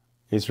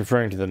 He's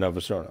referring to the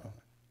Novus Ordo.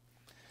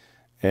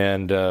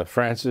 And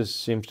Francis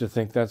seems to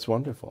think that's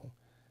wonderful.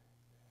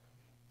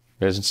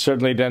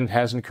 Certainly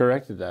hasn't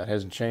corrected that,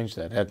 hasn't changed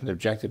that, hasn't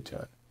objected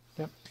to it.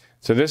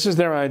 So this is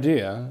their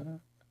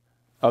idea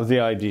of the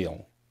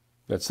ideal.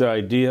 That's their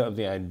idea of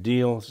the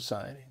ideal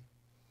society.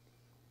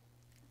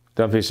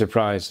 Don't be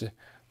surprised.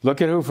 Look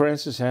at who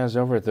Francis has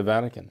over at the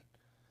Vatican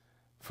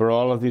for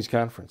all of these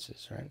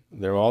conferences, right?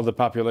 They're all the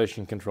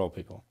population control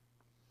people.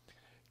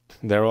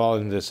 They're all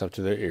in this up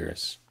to their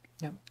ears.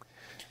 Yep.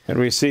 And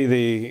we see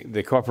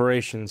the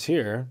corporations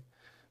here,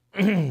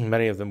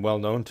 many of them well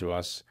known to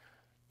us,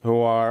 who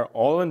are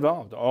all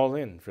involved, all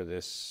in for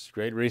this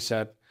great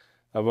reset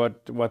of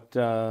what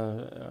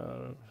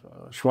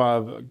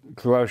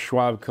Klaus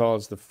Schwab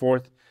calls the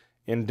Fourth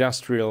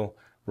Industrial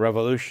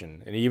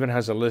Revolution. And he even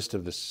has a list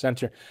of the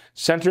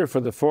Center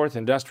for the Fourth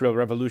Industrial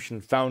Revolution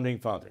founding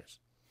fathers.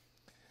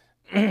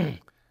 And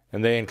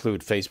they include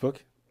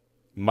Facebook,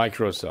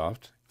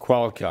 Microsoft,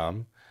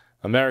 Qualcomm,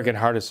 American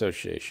Heart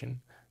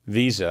Association,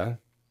 Visa,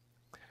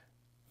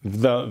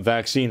 the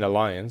Vaccine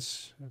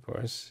Alliance, of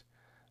course,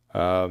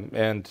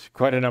 and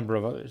quite a number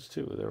of others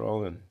too. They're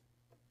all in.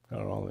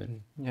 They're all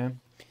in. Yeah,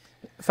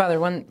 Father.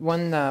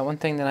 One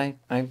thing that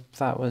I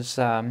thought was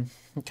kind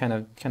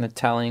of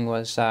telling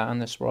was on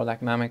this World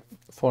Economic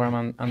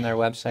Forum on their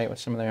website with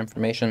some of their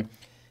information.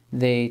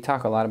 They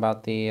talk a lot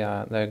about the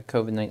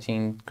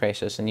COVID-19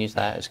 crisis and use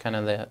that as kind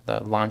of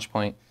the launch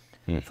point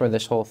for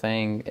this whole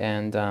thing.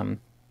 And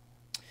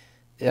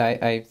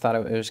I thought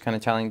it was kind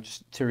of telling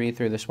just to read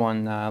through this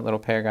one little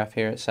paragraph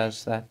here. It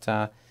says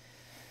that,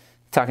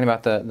 talking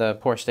about the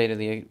poor state of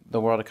the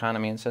world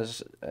economy, it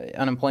says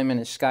unemployment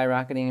is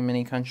skyrocketing in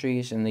many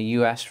countries. In the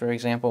U.S., for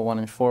example, 1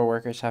 in 4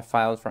 workers have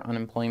filed for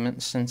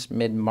unemployment since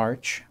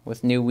mid-March,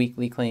 with new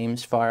weekly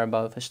claims far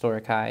above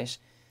historic highs.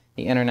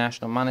 The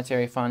International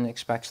Monetary Fund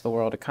expects the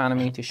world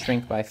economy to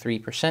shrink by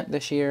 3%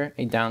 this year,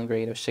 a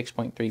downgrade of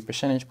 6.3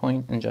 percentage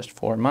points in just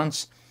 4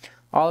 months.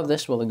 All of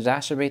this will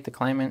exacerbate the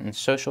climate and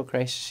social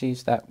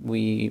crises that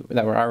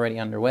were already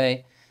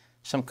underway.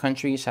 Some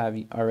countries have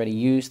already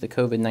used the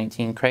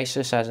COVID-19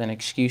 crisis as an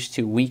excuse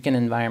to weaken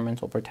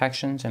environmental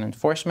protections and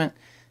enforcement,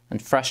 and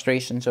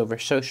frustrations over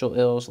social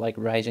ills like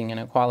rising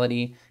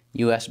inequality.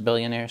 U.S.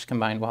 billionaires'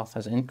 combined wealth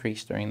has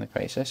increased during the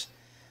crisis.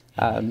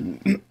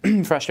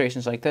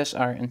 Frustrations like this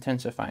are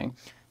intensifying.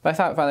 But I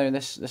thought, Father,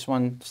 this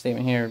one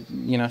statement here,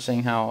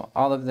 saying how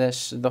all of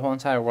this, the whole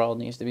entire world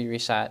needs to be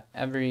reset.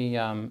 Every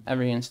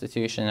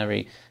institution,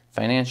 every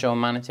financial,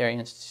 monetary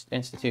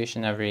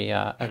institution, our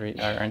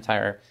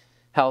entire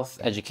health,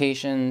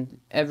 education,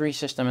 every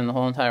system in the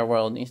whole entire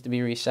world needs to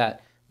be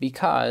reset,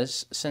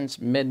 because since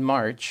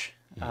mid-March,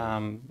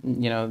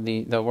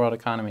 the world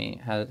economy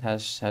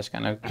has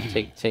kind of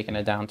taken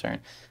a downturn.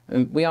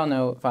 We all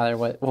know, Father,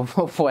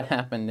 what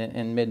happened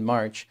in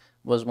mid-March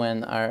was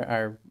when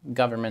our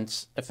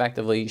governments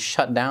effectively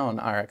shut down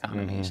our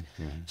economies.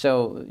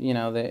 So,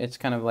 it's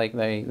kind of like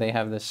they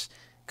have this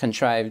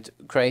contrived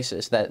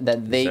crisis that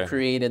they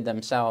created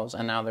themselves,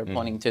 and now they're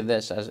pointing to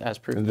this as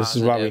proof. And this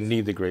is why we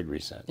need the Great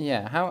Reset.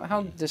 Yeah.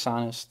 How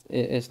dishonest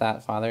is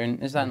that, Father?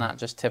 And is that not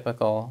just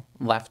typical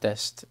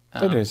leftist?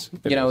 It is.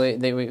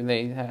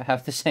 They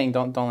have the saying,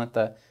 don't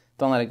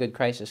let a good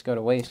crisis go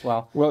to waste.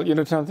 Well,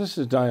 Tom, this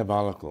is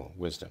diabolical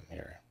wisdom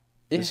here.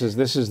 This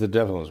is the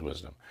devil's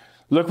wisdom.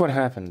 Look what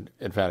happened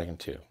at Vatican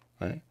II,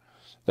 right?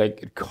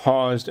 Like, it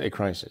caused a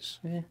crisis.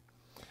 Yeah.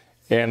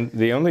 And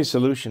the only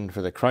solution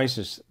for the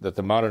crisis that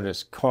the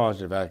modernists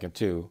caused at Vatican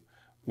II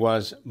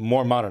was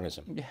more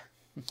modernism. Yeah.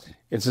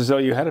 It's as though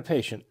you had a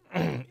patient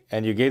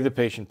and you gave the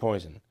patient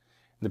poison.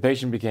 The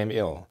patient became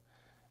ill.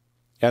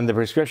 And the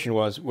prescription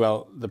was,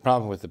 well, the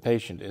problem with the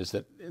patient is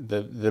that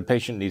the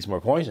patient needs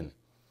more poison.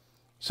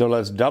 So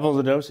let's double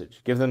the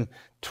dosage. Give them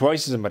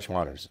twice as much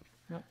modernism.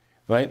 Yep.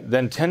 right?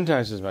 Then 10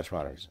 times as much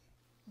modernism.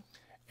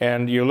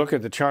 And you look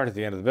at the chart at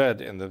the end of the bed,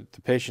 and the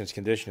patient's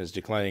condition is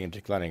declining and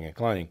declining and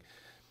declining.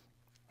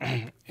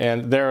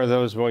 And there are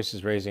those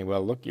voices raising,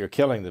 well, look, you're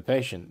killing the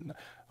patient.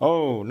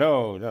 Oh,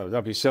 no, no,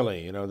 don't be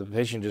silly. You know, the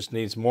patient just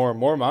needs more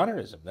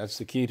modernism. That's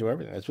the key to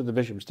everything. That's what the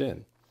bishops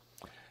did.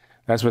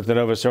 That's what the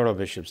Novus Ordo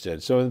bishops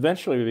did. So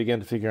eventually we begin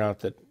to figure out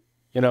that,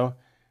 you know,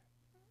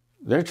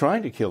 they're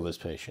trying to kill this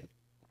patient.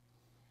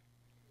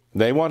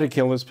 They want to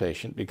kill this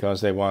patient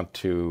because they want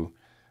to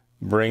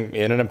bring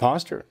in an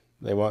imposter.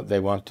 They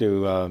want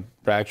to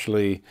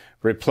actually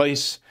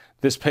replace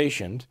this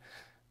patient,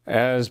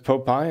 as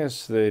Pope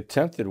Pius X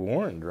had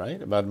warned,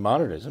 right, about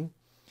modernism,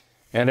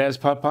 and as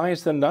Pope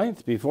Pius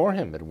IX before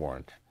him had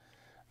warned,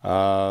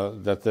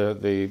 that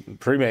the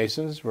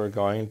Freemasons were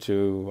going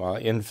to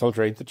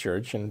infiltrate the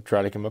church and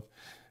try to come up,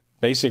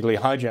 basically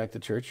hijack the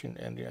church and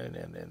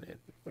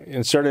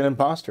insert an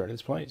imposter in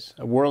its place,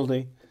 a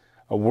worldly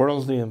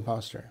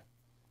imposter,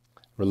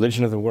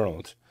 religion of the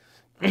world.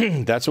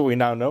 That's what we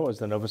now know as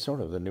the Novus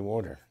Ordo, the New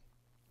Order.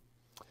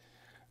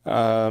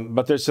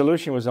 But their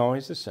solution was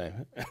always the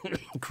same.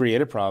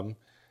 Create a problem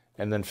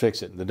and then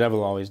fix it. The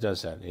devil always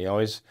does that. He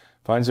always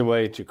finds a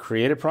way to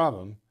create a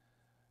problem,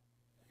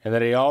 and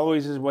then he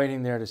always is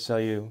waiting there to sell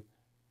you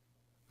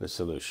the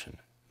solution,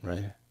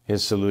 right?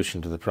 His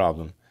solution to the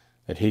problem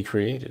that he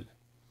created.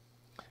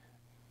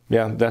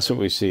 Yeah, that's what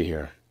we see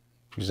here.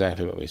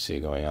 Exactly what we see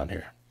going on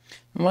here.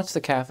 And what's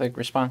the Catholic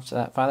response to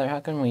that, Father? How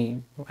can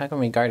we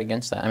guard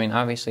against that? I mean,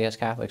 obviously, as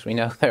Catholics, we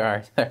know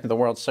the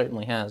world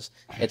certainly has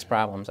its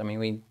problems. I mean,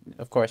 we,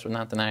 of course, would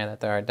not deny that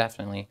there are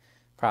definitely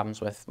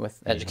problems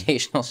with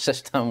educational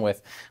system,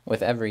 with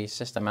every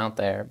system out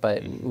there,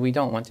 but we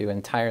don't want to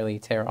entirely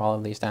tear all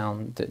of these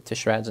down to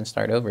shreds and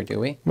start over, do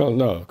we? Well,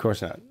 no, of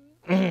course not.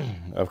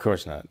 Of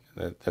course not.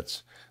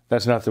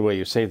 That's not the way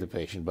you save the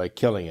patient, by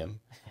killing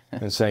him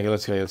and saying,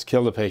 let's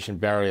kill the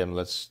patient, bury him,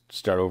 let's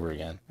start over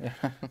again.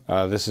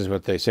 This is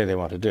what they say they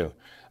want to do.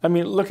 I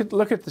mean, look at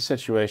the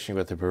situation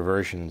with the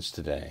perversions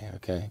today,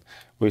 okay?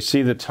 We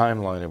see the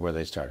timeline of where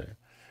they started,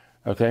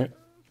 okay?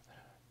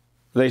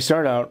 They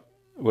start out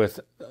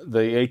with the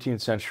 18th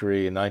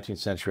century and 19th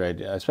century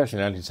idea, especially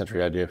 19th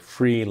century idea,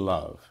 free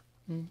love,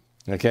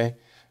 okay?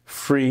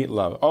 Free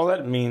love. All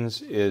that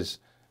means is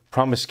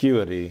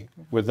promiscuity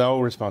with no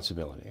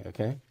responsibility,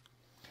 okay?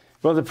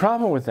 Well, the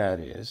problem with that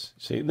is,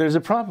 see, there's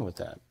a problem with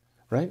that,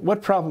 right?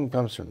 What problem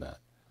comes from that?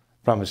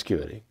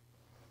 Promiscuity.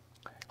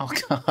 All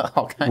kinds of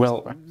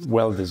problems.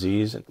 Well,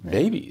 disease and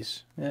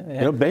babies. Yeah.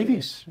 You know,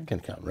 babies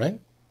can come,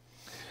 right?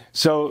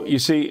 So, you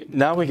see,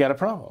 now we got a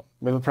problem.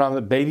 We have a problem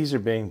that babies are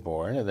being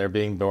born, and they're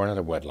being born out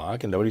of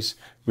wedlock, and nobody's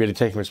really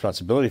taking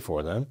responsibility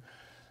for them.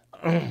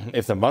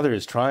 If the mother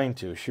is trying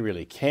to, she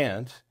really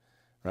can't,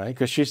 right?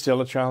 Because she's still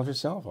a child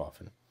herself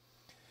often.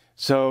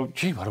 So,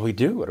 gee, what do we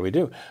do? What do we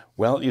do?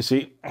 Well, you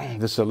see,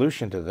 the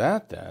solution to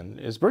that then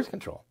is birth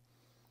control.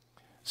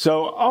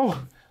 So,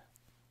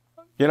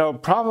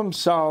 problem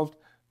solved,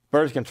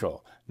 birth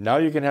control. Now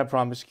you can have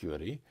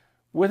promiscuity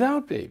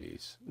without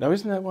babies. Now,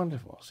 isn't that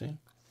wonderful, see?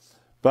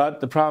 But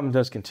the problem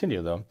does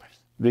continue, though,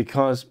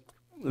 because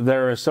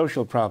there are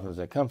social problems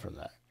that come from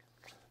that.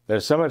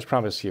 There's so much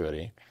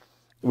promiscuity.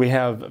 We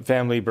have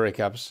family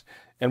breakups,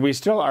 and we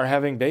still are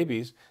having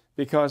babies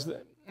because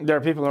there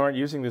are people who aren't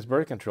using this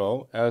birth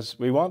control, as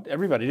we want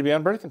everybody to be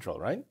on birth control,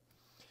 right?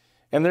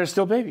 And there's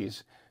still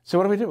babies. So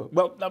what do we do?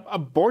 Well,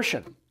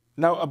 abortion.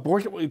 Now,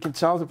 abortion, we can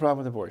solve the problem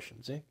with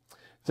abortion, see?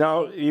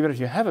 Now, even if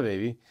you have a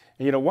baby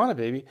and you don't want a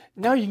baby,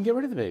 now you can get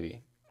rid of the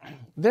baby.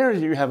 There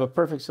you have a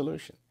perfect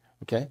solution,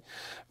 okay?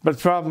 But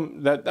the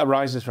problem that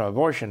arises from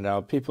abortion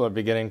now, people are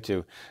beginning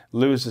to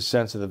lose the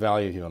sense of the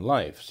value of human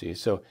life, see?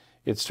 So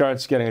it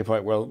starts getting to the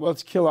point where, well,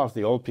 let's kill off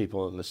the old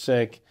people and the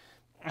sick,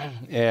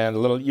 and a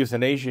little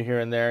euthanasia here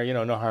and there,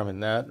 no harm in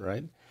that,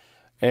 right?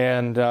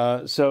 And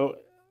so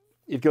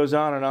it goes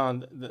on and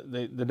on.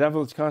 The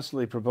devil is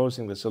constantly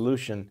proposing the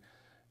solution,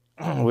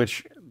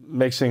 which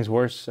makes things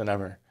worse than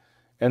ever.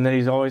 And then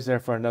he's always there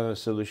for another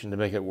solution to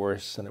make it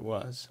worse than it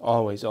was.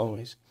 Always,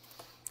 always.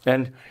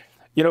 And,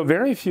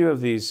 very few of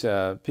these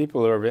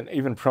people who are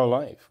even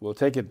pro-life will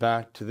take it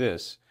back to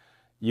this.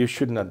 You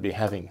should not be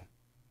having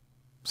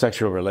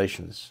sexual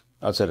relations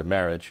outside of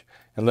marriage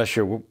unless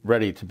you're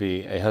ready to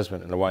be a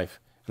husband and a wife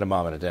and a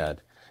mom and a dad.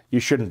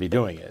 You shouldn't be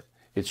doing it.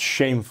 It's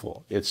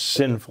shameful. It's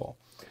sinful.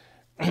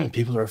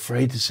 People are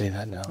afraid to say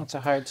that now. It's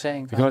a hard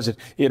saying. Because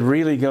it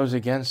really goes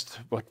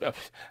against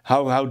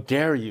how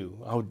dare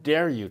you? How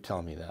dare you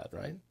tell me that,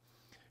 right?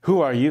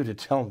 Who are you to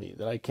tell me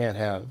that I can't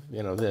have,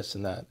 this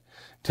and that?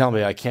 Tell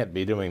me I can't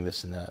be doing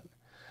this and that.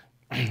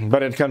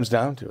 But it comes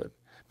down to it.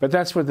 But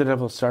that's where the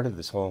devil started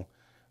this whole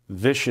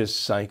vicious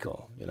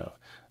cycle,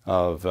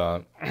 of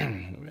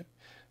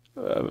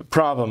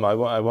problem.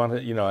 I want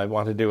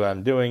to do what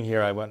I'm doing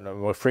here. I want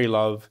more free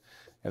love,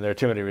 and there are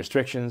too many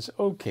restrictions.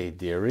 Okay,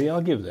 dearie,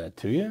 I'll give that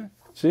to you.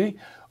 See?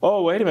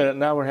 Oh, wait a minute.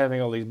 Now we're having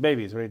all these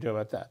babies. What do you do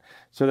about that?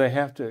 So they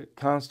have to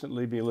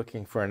constantly be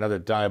looking for another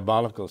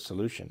diabolical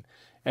solution,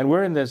 and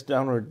we're in this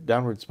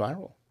downward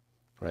spiral,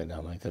 right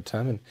now like that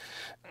time.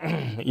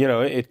 And, you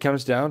know, it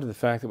comes down to the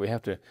fact that we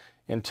have to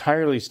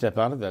entirely step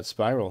out of that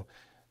spiral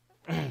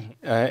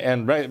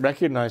and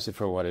recognize it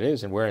for what it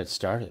is and where it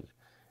started.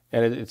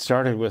 And it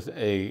started with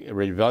a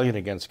rebellion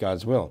against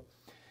God's will.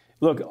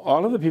 Look,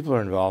 all of the people who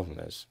are involved in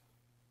this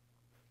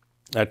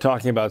are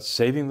talking about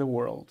saving the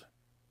world,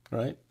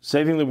 right?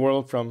 Saving the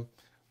world from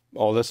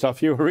all the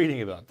stuff you were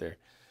reading about there.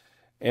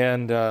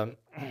 And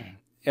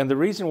the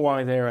reason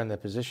why they're in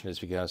that position is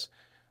because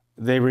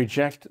they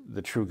reject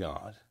the true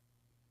God.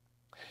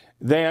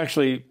 They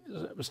actually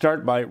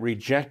start by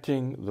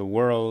rejecting the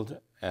world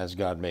as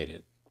God made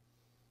it.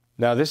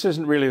 Now, this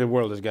isn't really the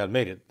world as God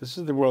made it. This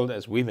is the world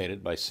as we made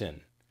it by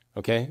sin.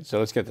 Okay? So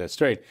let's get that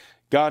straight.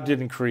 God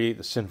didn't create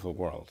the sinful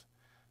world.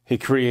 He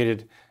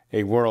created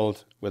a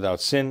world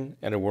without sin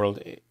and a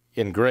world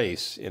in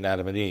grace in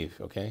Adam and Eve.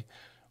 Okay?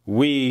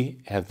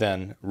 We have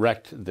then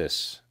wrecked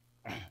this.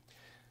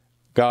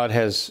 God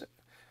has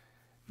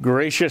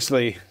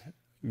graciously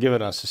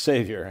given us a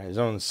Savior, His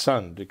own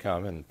Son, to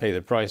come and pay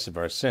the price of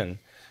our sin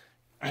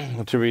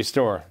to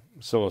restore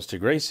souls to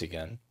grace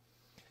again.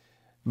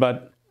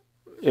 But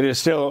it is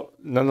still,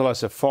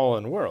 nonetheless, a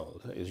fallen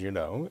world, as you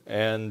know.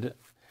 And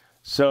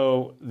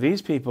so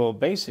these people,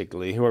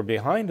 basically, who are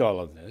behind all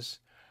of this,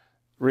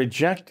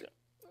 reject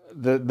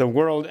the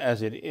world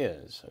as it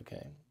is,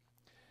 okay?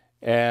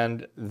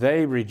 And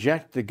they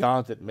reject the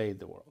God that made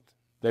the world.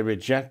 They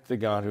reject the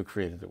God who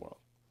created the world.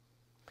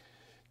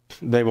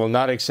 They will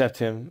not accept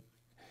Him.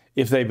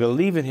 If they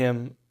believe in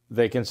Him,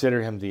 they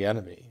consider Him the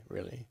enemy,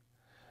 really.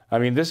 I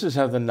mean, this is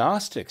how the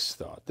Gnostics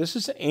thought. This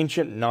is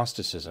ancient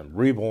Gnosticism,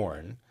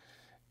 reborn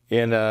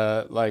in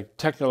a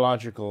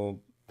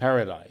technological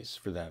paradise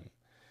for them.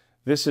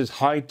 This is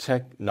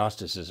high-tech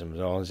Gnosticism,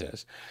 is all it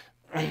is.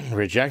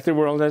 Reject the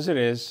world as it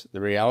is, the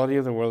reality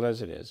of the world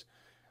as it is.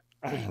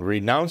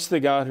 Renounce the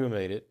God who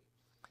made it.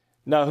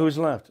 Now, who's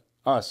left?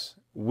 Us.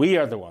 We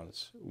are the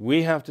ones.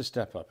 We have to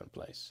step up in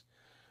place.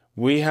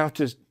 We have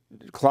to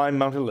climb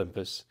Mount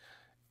Olympus,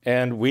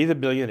 and we, the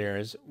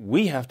billionaires,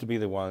 we have to be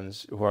the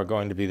ones who are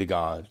going to be the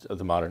gods of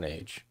the modern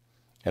age.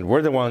 And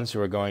we're the ones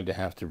who are going to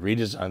have to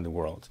redesign the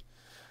world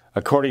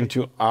according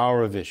to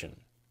our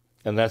vision.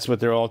 And that's what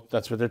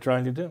they're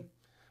trying to do.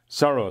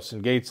 Soros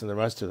and Gates and the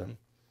rest of them.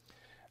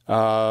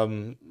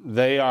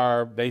 They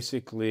are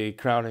basically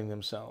crowning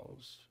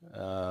themselves,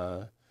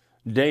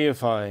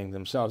 deifying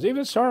themselves.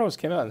 Even Soros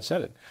came out and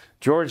said it.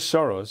 George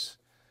Soros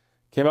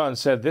came out and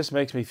said, "This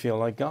makes me feel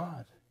like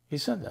God." He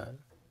said that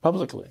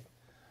publicly.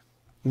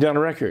 He's on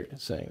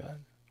record saying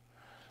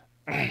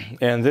that.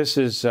 And this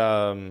is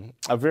a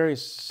very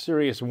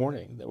serious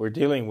warning that we're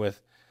dealing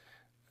with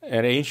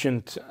an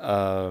ancient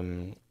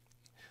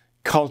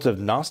cult of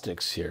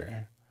Gnostics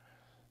here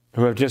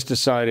who have just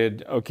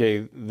decided,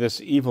 okay, this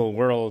evil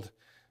world,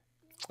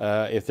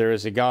 if there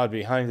is a God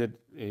behind it,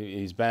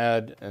 he's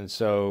bad, and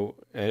so,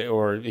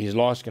 or he's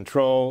lost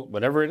control,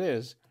 whatever it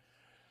is.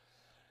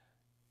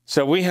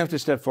 So we have to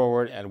step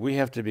forward and we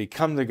have to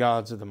become the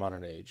gods of the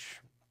modern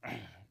age.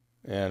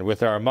 And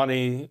with our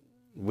money,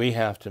 we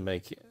have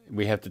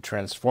to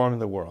transform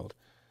the world.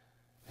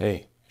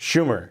 Hey,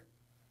 Schumer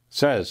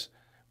says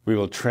we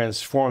will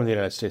transform the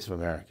United States of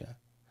America.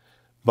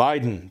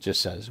 Biden just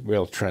says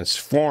we'll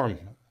transform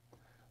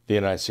the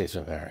United States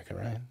of America,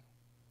 right?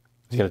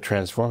 He's going to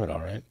transform it, all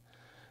right.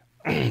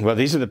 Well,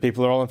 these are the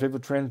people who are all in favor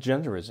of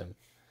transgenderism.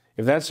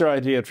 If that's their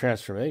idea of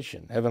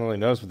transformation, heaven only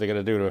knows what they're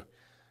going to do to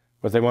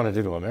what they want to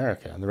do to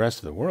America and the rest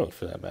of the world,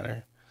 for that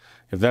matter,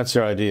 if that's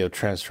their idea of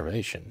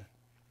transformation.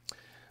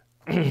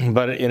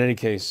 But in any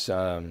case,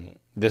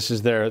 this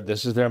is their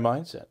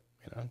mindset.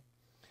 You know,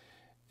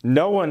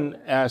 no one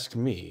asked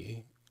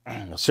me.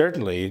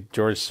 Certainly,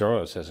 George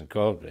Soros hasn't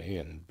called me,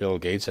 and Bill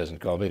Gates hasn't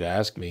called me to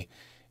ask me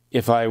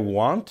if I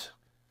want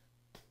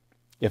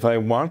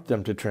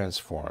them to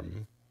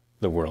transform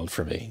the world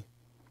for me,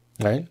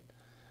 right?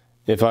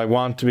 If I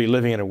want to be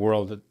living in a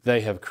world that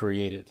they have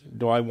created,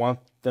 do I want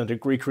them to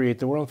recreate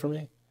the world for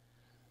me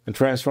and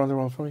transform the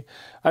world for me?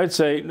 I would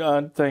say,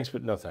 no, thanks,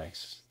 but no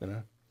thanks. You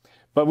know?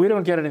 But we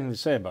don't get anything to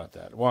say about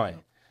that. Why?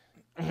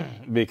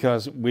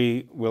 Because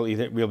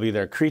we'll be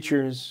their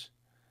creatures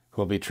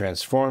who will be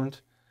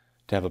transformed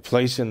to have a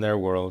place in their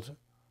world,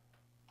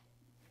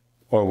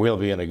 or we'll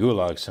be in a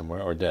gulag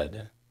somewhere or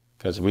dead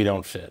because we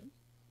don't fit.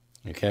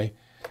 Okay?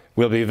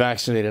 We'll be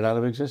vaccinated out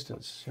of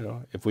existence, you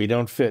know, if we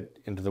don't fit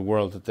into the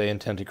world that they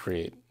intend to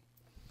create.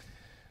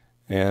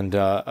 And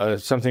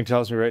something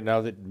tells me right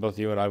now that both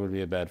you and I would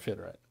be a bad fit,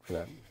 right, for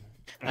that.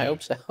 I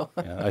hope so.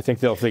 Yeah, I think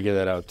they'll figure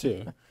that out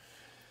too.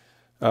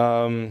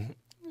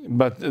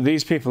 But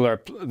these people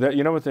are,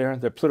 you know what they are?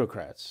 They're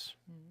plutocrats.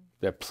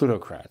 They're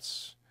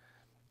plutocrats.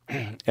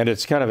 And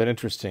it's kind of an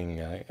interesting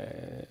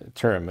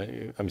term.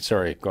 I'm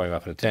sorry, going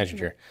off on a tangent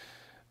here.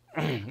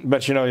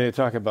 But, you know, they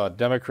talk about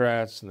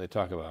Democrats and they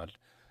talk about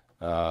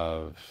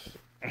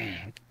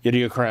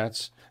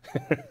idiocrats,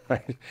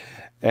 right?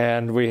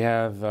 And we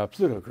have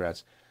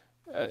plutocrats.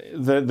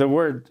 The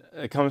word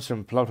comes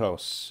from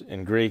plotos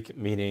in Greek,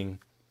 meaning,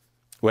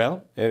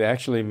 well, it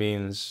actually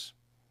means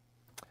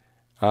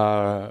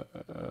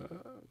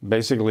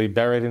basically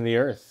buried in the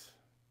earth.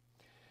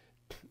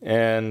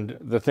 And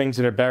the things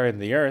that are buried in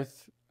the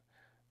earth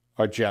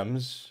are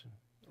gems,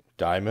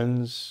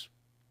 diamonds.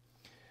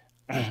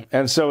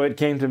 And so it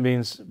came to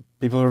mean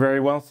people who are very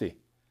wealthy.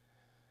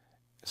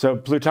 So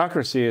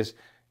plutocracy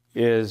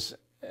is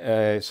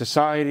a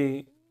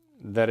society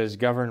that is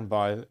governed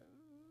by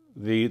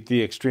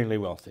the extremely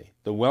wealthy.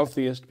 The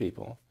wealthiest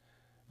people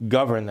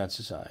govern that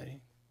society.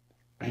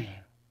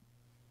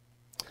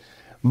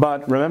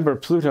 But remember,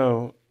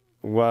 Pluto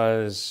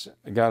was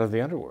a god of the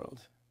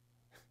underworld,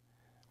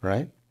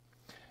 right?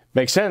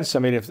 Makes sense. I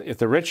mean, if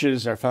the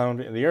riches are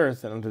found in the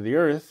earth and under the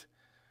earth,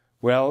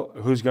 well,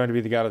 who's going to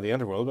be the god of the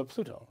underworld but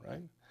Pluto,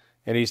 right?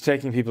 And he's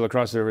taking people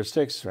across the river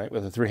Styx, right,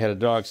 with the three-headed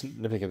dogs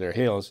nipping at their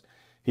heels.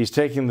 He's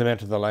taking them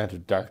into the land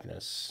of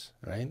darkness,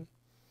 right?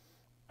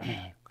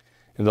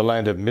 In the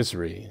land of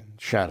misery and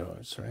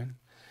shadows, right?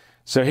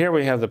 So here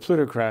we have the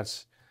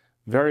plutocrats,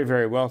 very,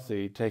 very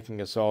wealthy,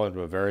 taking us all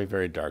into a very,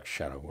 very dark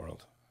shadow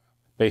world,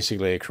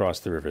 basically across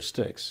the river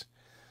Styx.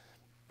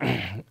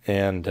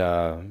 And,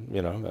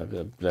 you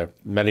know, there are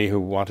many who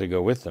want to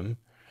go with them,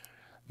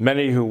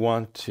 many who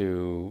want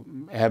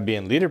to be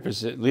in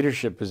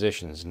leadership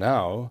positions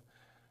now.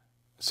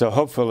 So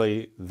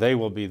hopefully they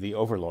will be the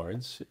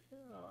overlords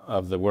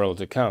of the world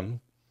to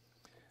come,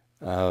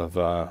 of,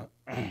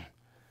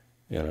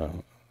 you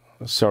know,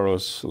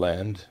 Soros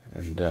land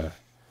and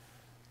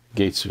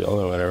Gatesville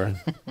or whatever.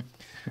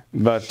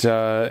 But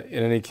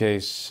in any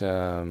case,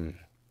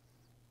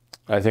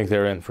 I think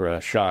they're in for a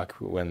shock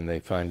when they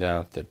find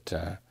out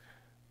that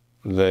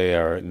they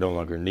are no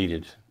longer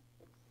needed.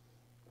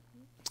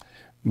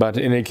 But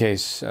in any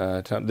case,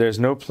 Tom, there's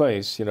no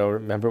place, you know,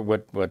 remember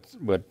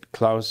what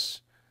Klaus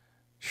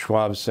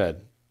Schwab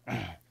said,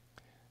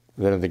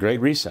 that in the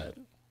Great Reset,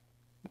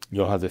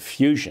 you'll have the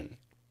fusion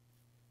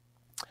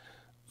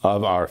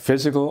of our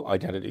physical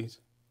identities,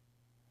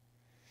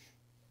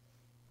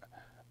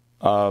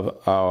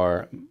 of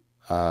our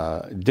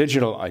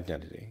digital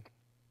identity,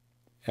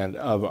 and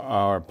of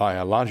our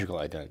biological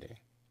identity.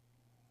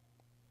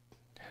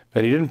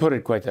 But he didn't put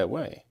it quite that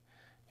way.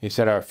 He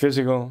said our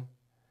physical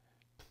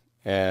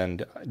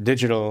and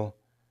digital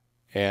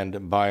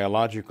and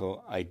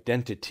biological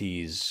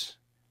identities,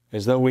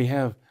 as though we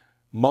have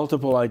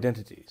multiple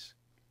identities,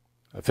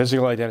 a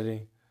physical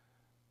identity,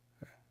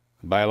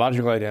 a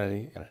biological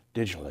identity, and a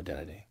digital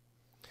identity.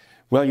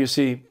 Well, you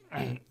see,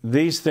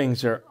 these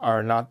things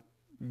are not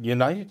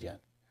united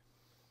yet.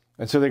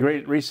 And so the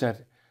Great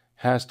Reset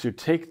has to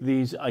take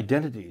these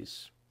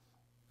identities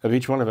of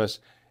each one of us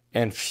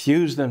and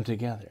fuse them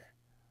together.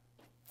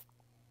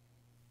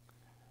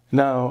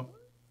 Now,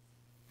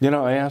 you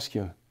know, I ask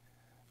you,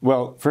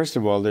 well, first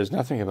of all, there's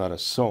nothing about a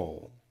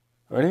soul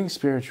or anything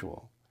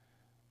spiritual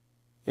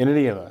in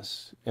any of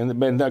us,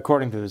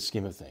 according to the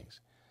scheme of things.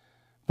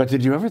 But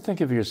did you ever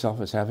think of yourself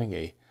as having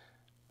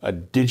a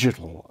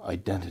digital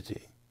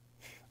identity,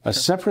 a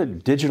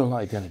separate digital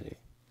identity?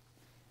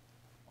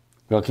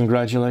 Well,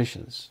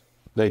 congratulations.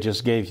 They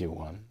just gave you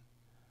one.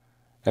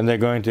 And they're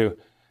going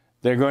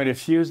to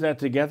fuse that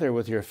together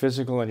with your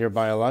physical and your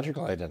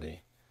biological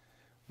identity.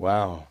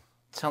 Wow.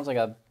 Sounds like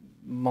a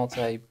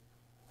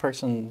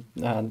multi-person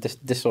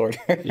disorder.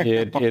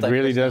 It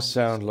really does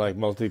sound like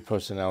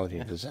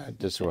multi-personality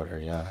disorder,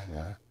 yeah.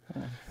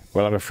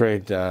 Well, I'm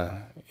afraid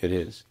it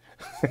is.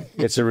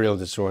 It's a real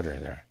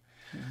disorder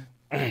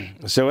there.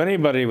 So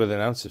anybody with an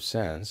ounce of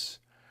sense,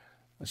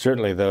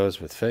 certainly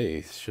those with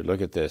faith, should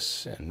look at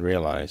this and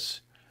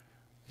realize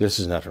this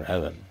is not from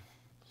heaven.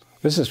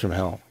 This is from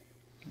hell.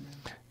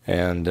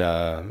 And,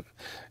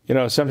 you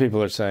know, some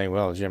people are saying,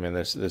 well, Jimmy,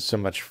 there's so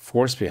much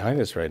force behind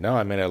this right now.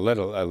 I mean, I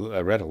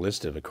read a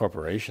list of the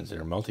corporations that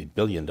are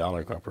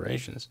multi-billion-dollar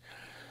corporations.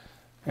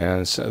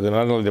 And so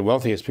not only the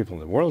wealthiest people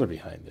in the world are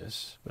behind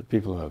this, but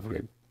people who have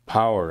great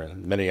power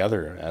and many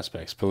other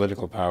aspects,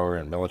 political power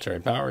and military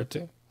power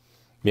too,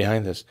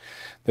 behind this.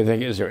 They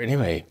think, is there any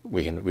way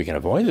we can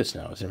avoid this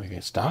now? Is there any way we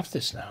can stop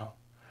this now?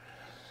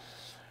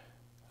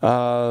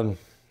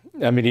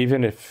 I mean,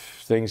 even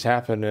if things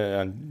happen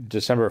on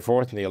December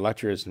 4th and the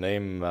electors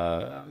name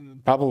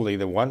probably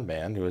the one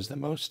man who is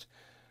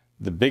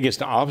the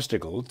biggest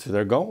obstacle to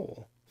their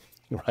goal,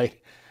 right?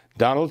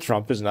 Donald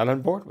Trump is not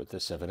on board with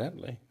this,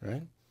 evidently,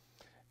 right?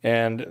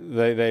 And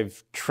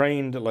they've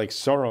trained, like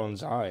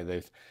Sauron's eye,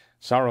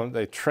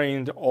 they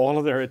trained all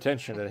of their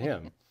attention at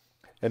him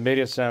and made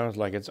it sound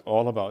like it's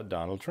all about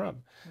Donald Trump.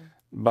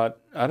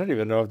 But I don't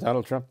even know if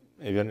Donald Trump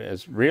even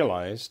has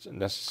realized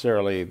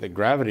necessarily the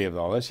gravity of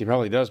all this. He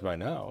probably does by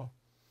now.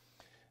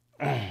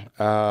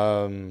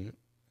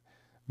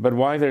 But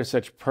why there's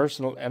such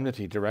personal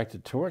enmity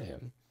directed toward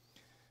him?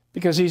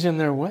 Because he's in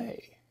their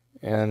way.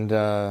 And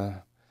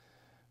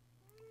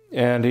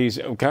he's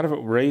kind of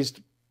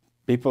raised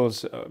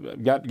people's,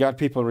 got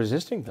people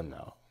resisting them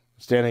now,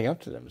 standing up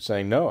to them,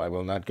 saying, no, I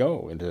will not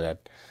go into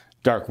that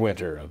dark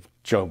winter of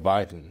Joe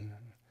Biden.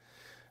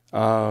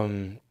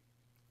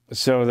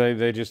 So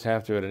they just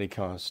have to, at any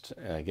cost,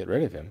 get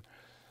rid of him.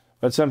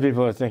 But some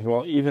people are thinking,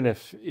 well, even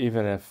if you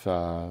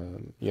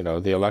know,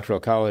 the Electoral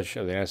College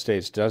of the United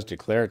States does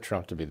declare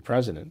Trump to be the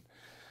president,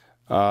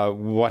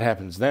 what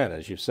happens then,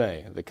 as you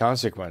say? The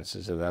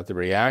consequences of that, the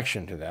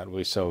reaction to that will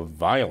be so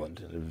violent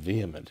and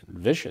vehement and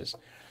vicious.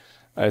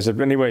 Is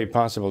it any way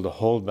possible to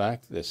hold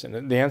back this?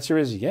 And the answer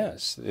is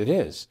yes, it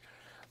is.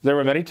 There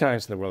were many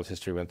times in the world's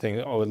history when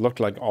it looked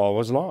like all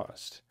was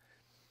lost.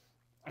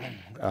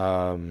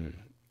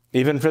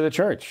 Even for the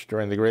church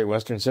during the Great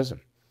Western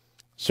Schism.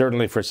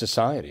 Certainly for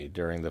society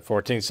during the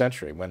 14th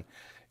century, when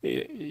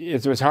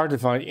it was hard to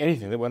find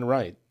anything that went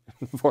right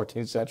in the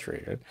 14th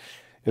century. It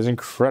was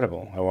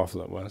incredible how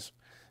awful it was.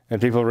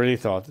 And people really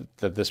thought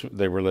that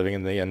they were living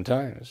in the end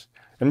times.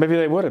 And maybe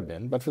they would have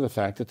been, but for the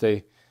fact that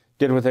they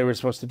did what they were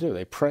supposed to do.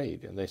 They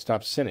prayed, and they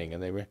stopped sinning,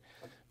 and they were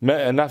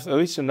enough, at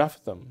least enough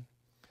of them.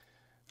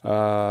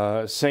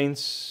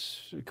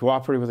 Saints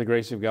cooperate with the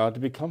grace of God to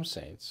become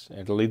saints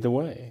and to lead the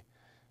way.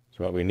 It's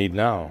what we need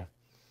now.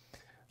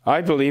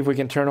 I believe we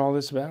can turn all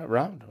this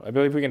around. I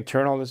believe we can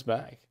turn all this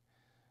back.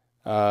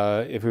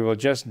 If we will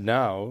just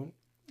now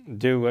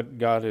do what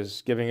God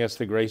is giving us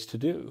the grace to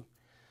do.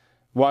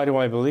 Why do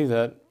I believe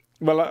that?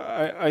 Well,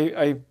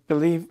 I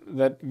believe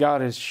that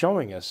God is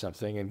showing us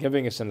something and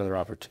giving us another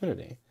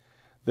opportunity.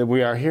 That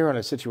we are here in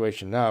a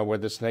situation now where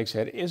the snake's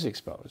head is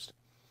exposed,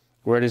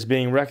 where it is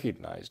being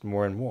recognized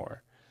more and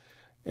more,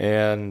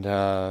 and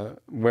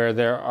where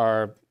there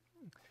are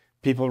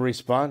people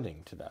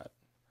responding to that.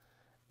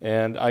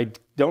 And I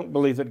don't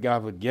believe that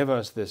God would give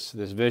us this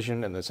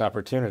vision and this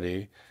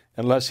opportunity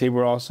unless he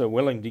were also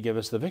willing to give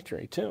us the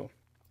victory too.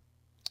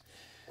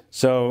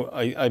 So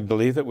I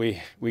believe that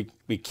we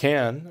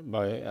can,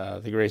 by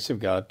the grace of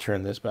God,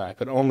 turn this back,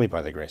 but only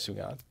by the grace of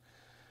God.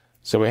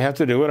 So we have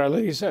to do what Our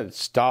Lady said: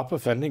 stop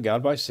offending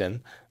God by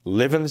sin,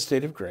 live in the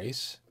state of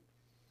grace,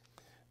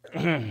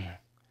 and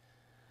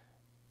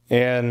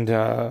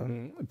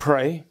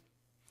pray,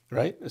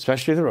 right?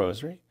 Especially the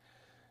Rosary.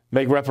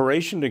 Make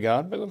reparation to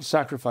God by little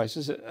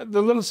sacrifices,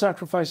 the little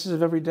sacrifices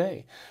of every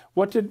day.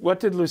 What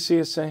did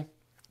Lucia say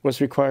was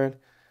required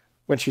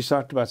when she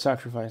talked about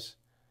sacrifice?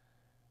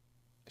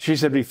 She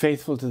said, be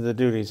faithful to the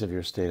duties of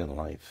your state in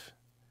life,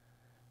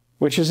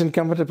 which is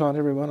incumbent upon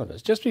every one of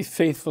us. Just be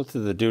faithful to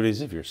the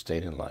duties of your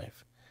state in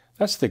life.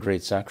 That's the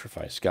great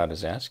sacrifice God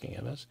is asking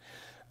of us.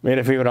 I mean,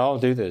 if we would all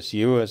do this,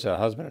 you as a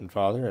husband and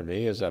father, and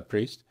me as a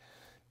priest,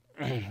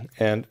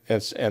 and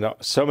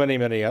so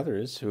many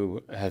others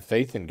who have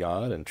faith in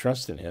God and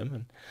trust in him,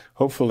 and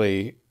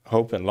hopefully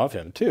hope and love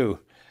him too,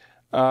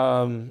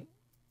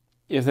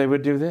 if they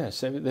would do this,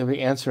 they'll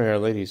be answering Our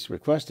Lady's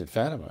request at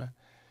Fatima.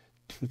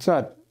 It's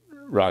not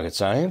rocket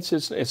science.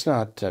 It's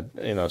not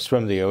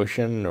swim the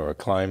ocean or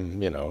climb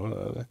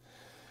the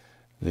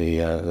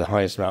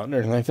highest mountain or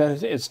anything like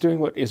that. It's doing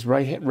what is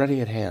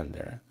ready at hand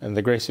there, and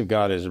the grace of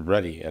God is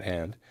ready at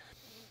hand.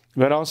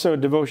 But also a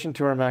devotion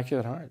to her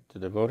Immaculate Heart, to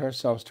devote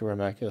ourselves to her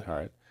Immaculate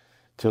Heart,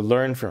 to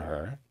learn from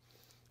her.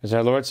 As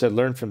our Lord said,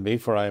 learn from me,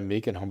 for I am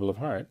meek and humble of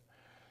heart.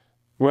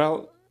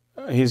 Well,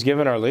 he's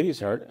given Our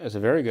Lady's heart as a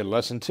very good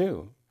lesson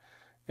too.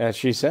 As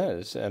she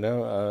says,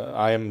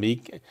 I am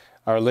meek.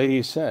 Our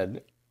Lady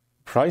said,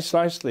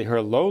 precisely her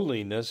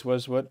lowliness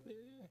was what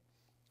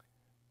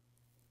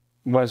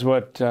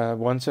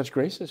won such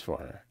graces for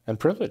her and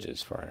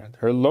privileges for her.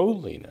 Her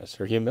lowliness,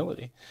 her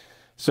humility.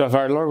 So if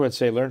our Lord would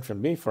say, learn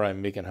from me, for I am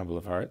meek and humble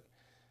of heart,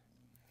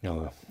 he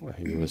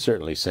would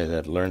certainly say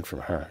that, learn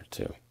from her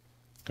too.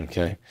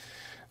 Okay?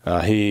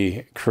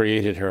 He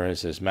created her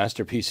as his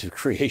masterpiece of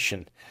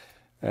creation.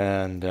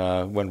 And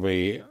when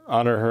we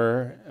honor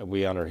her,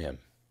 we honor him.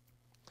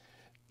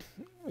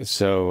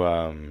 So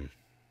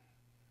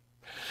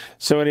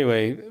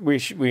anyway, we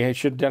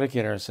should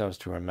dedicate ourselves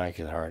to our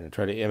Immaculate Heart and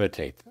try to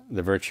imitate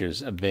the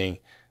virtues of being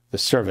the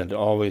servant,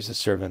 always the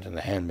servant and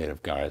the handmaid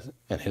of God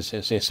and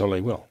his holy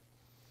will.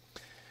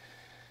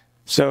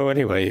 So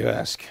anyway, you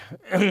ask,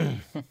 where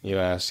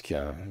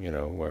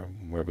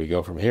we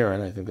go from here,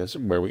 and I think that's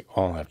where we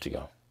all have to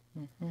go.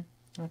 Mm-hmm.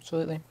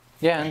 Absolutely.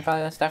 Yeah, and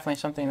probably that's definitely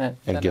something that...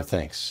 And give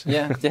thanks.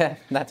 Yeah,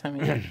 that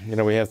time of year.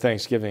 We have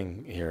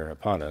Thanksgiving here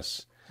upon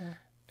us,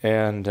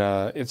 and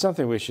it's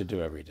something we should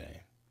do every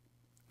day,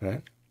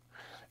 right?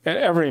 At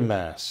every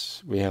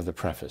Mass, we have the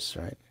preface,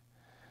 right?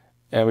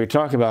 And we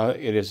talk about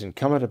it is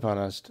incumbent upon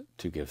us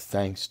to give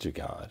thanks to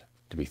God,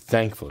 to be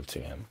thankful to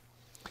him.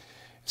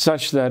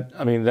 Such that,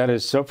 that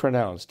is so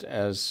pronounced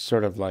as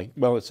sort of like,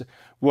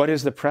 what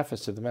is the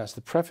preface of the Mass? The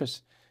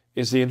preface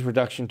is the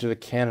introduction to the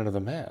canon of the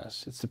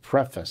Mass. It's the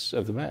preface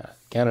of the Mass,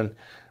 canon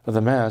of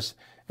the Mass,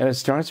 and it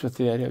starts with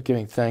the idea of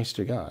giving thanks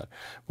to God.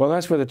 Well,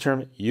 that's where the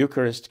term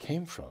Eucharist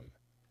came from.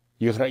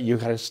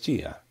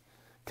 Eucharistia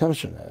comes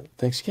from that,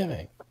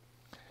 thanksgiving.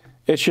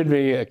 It should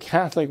be a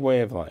Catholic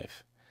way of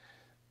life,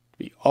 to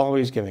be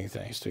always giving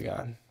thanks to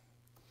God.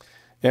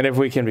 And if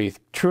we can be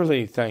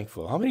truly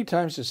thankful, how many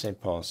times does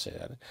St. Paul say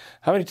that?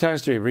 How many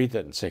times do we read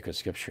that in sacred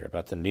scripture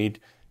about the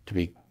need to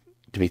be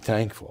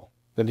thankful,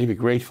 the need to be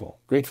grateful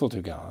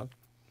to God?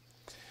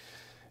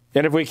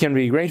 And if we can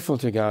be grateful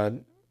to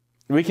God,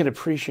 we can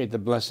appreciate the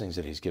blessings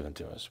that he's given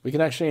to us. We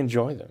can actually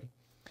enjoy them.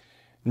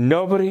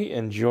 Nobody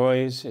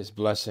enjoys his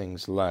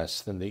blessings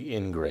less than the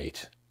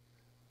ingrate.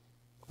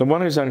 The one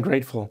who's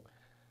ungrateful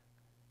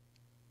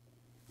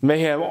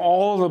may have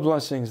all the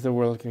blessings the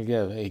world can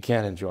give. He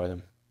can't enjoy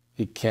them.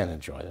 He can't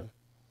enjoy them.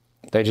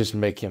 They just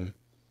make him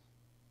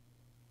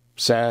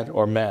sad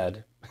or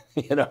mad.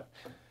 You know,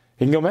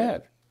 he can go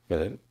mad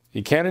with it.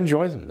 He can't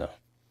enjoy them, though.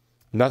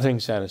 Nothing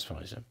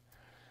satisfies him.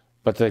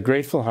 But the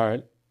grateful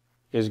heart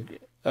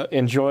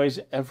enjoys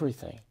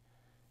everything,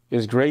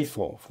 is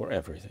grateful for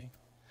everything.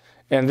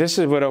 And this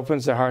is what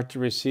opens the heart to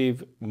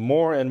receive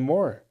more and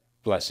more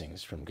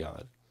blessings from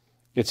God.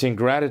 It's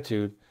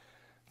ingratitude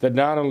that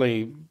not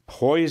only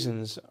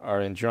poisons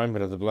our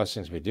enjoyment of the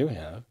blessings we do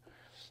have,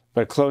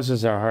 but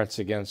closes our hearts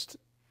against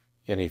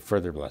any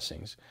further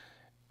blessings.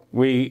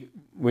 We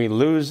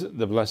lose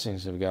the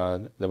blessings of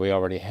God that we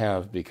already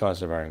have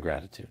because of our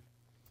ingratitude.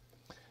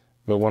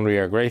 But when we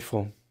are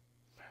grateful,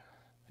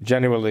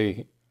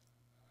 genuinely,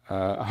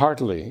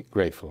 heartily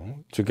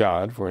grateful to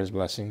God for his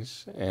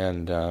blessings,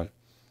 and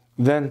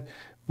then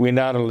we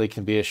not only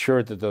can be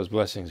assured that those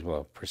blessings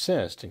will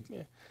persist,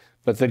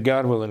 but that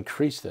God will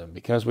increase them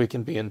because we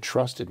can be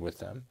entrusted with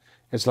them.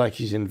 It's like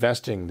he's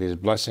investing these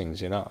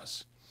blessings in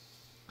us.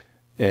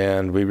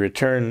 And we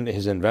return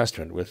his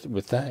investment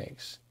with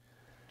thanks.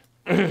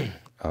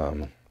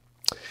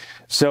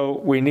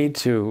 So we need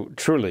to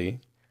truly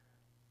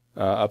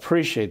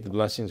appreciate the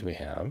blessings we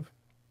have,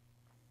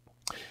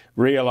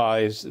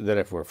 realize that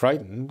if we're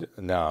frightened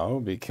now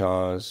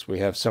because we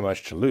have so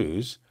much to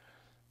lose,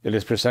 it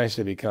is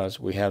precisely because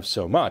we have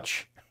so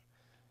much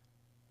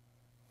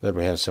that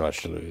we have so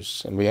much to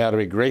lose. And we have to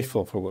be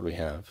grateful for what we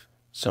have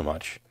so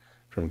much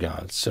from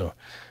God. So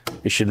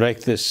we should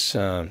make this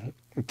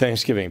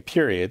Thanksgiving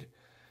period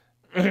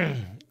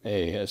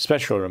a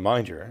special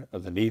reminder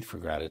of the need for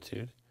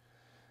gratitude.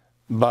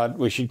 But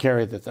we should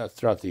carry that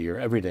throughout the year,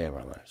 every day of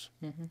our lives.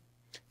 Mm-hmm.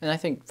 And I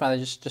think, Father,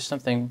 just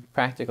something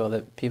practical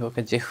that people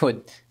could do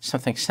would,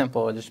 something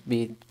simple would just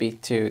be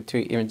to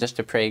even just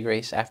to pray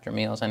grace after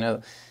meals. I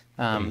know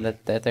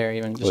that they're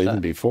even just... Well,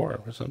 even before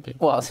for some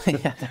people. Well, yeah,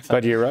 definitely.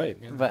 But you're right.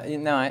 Yeah. But, you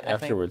know,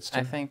 afterwards,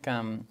 I think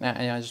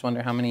I just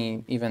wonder how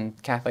many even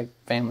Catholic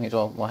families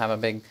will have a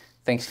big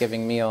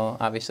Thanksgiving meal,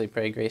 obviously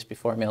pray grace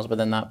before meals, but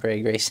then not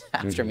pray grace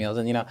after meals.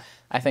 And, you know,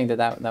 I think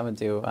that would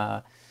do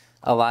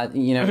a lot,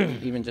 you know,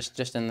 even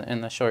just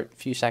in the short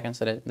few seconds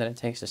that it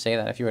takes to say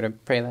that. If you were to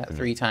pray that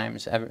 3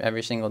 times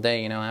every single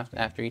day, you know,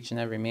 after each and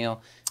every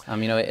meal,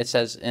 you know, it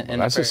says...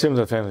 let's assume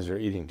that families are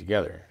eating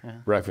together,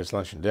 breakfast,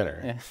 lunch, and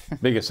dinner. Yeah.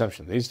 Big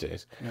assumption these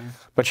days. Yeah.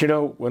 But, you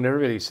know, when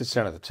everybody sits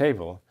down at the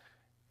table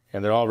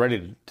and they're all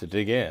ready to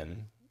dig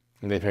in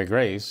and they pray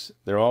grace,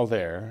 they're all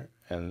there,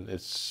 and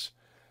it's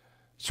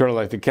sort of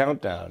like the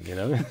countdown, you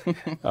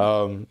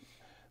know.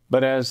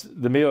 But as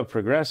the meal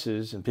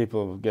progresses and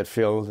people get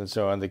filled and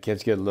so on, the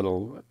kids get a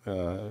little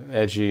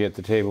edgy at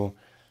the table,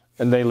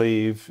 and they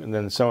leave, and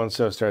then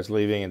so-and-so starts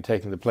leaving and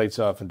taking the plates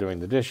off and doing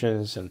the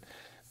dishes, and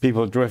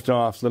people drift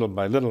off little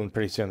by little, and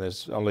pretty soon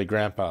there's only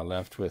Grandpa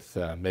left with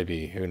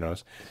maybe, who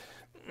knows.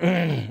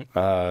 And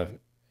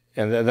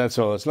that's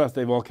all that's left.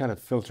 They've all kind of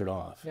filtered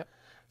off. Yep.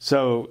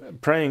 So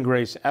praying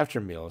grace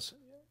after meals,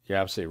 you're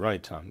absolutely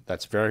right, Tom.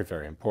 That's very,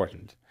 very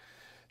important.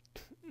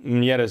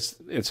 And yet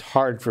it's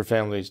hard for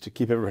families to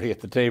keep everybody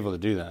at the table to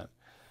do that.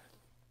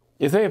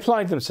 If they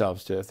applied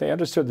themselves to it, if they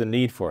understood the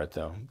need for it,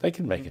 though, they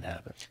can make it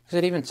happen. Because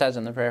it even says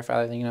in the prayer,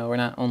 Father, you know, we're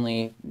not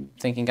only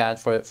thanking God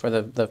for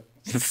the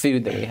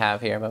food that we have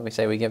here, but we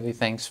say we give you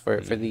thanks for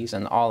these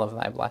and all of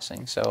thy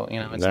blessings. So, you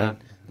know, it's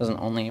doesn't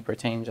only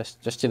pertain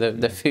just to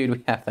the food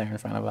we have there in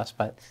front of us,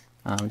 but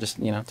just,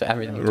 you know, to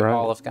everything, to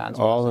all of God's blessings.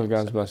 All of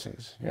God's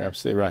blessings. You're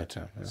absolutely right,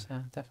 Tom. Yeah.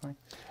 So, definitely.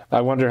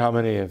 I wonder how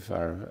many of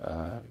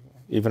our...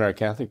 even our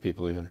Catholic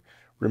people even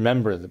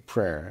remember the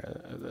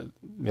prayer,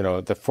 you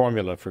know, the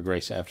formula for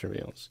grace after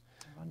meals.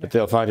 But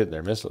they'll find it in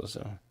their missals,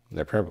 in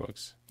their prayer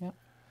books. Yeah.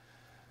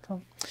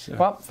 Cool. So.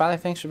 Well, Father,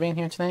 thanks for being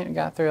here tonight. We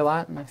got through a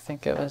lot, and I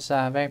think it was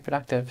very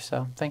productive.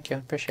 So thank you.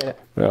 Appreciate it.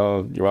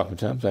 Well, you're welcome,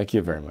 Tom. Thank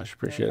you very much.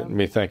 Appreciate it. And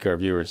we thank our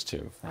viewers,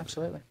 too.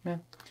 Absolutely. Yeah.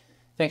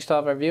 Thanks to all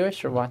of our viewers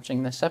for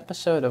watching this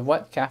episode of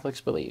What Catholics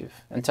Believe.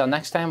 Until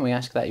next time, we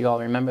ask that you all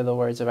remember the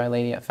words of Our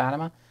Lady at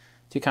Fatima,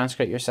 to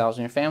consecrate yourselves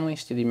and your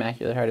families to the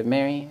Immaculate Heart of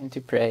Mary, and to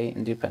pray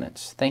and do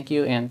penance. Thank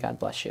you, and God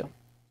bless you.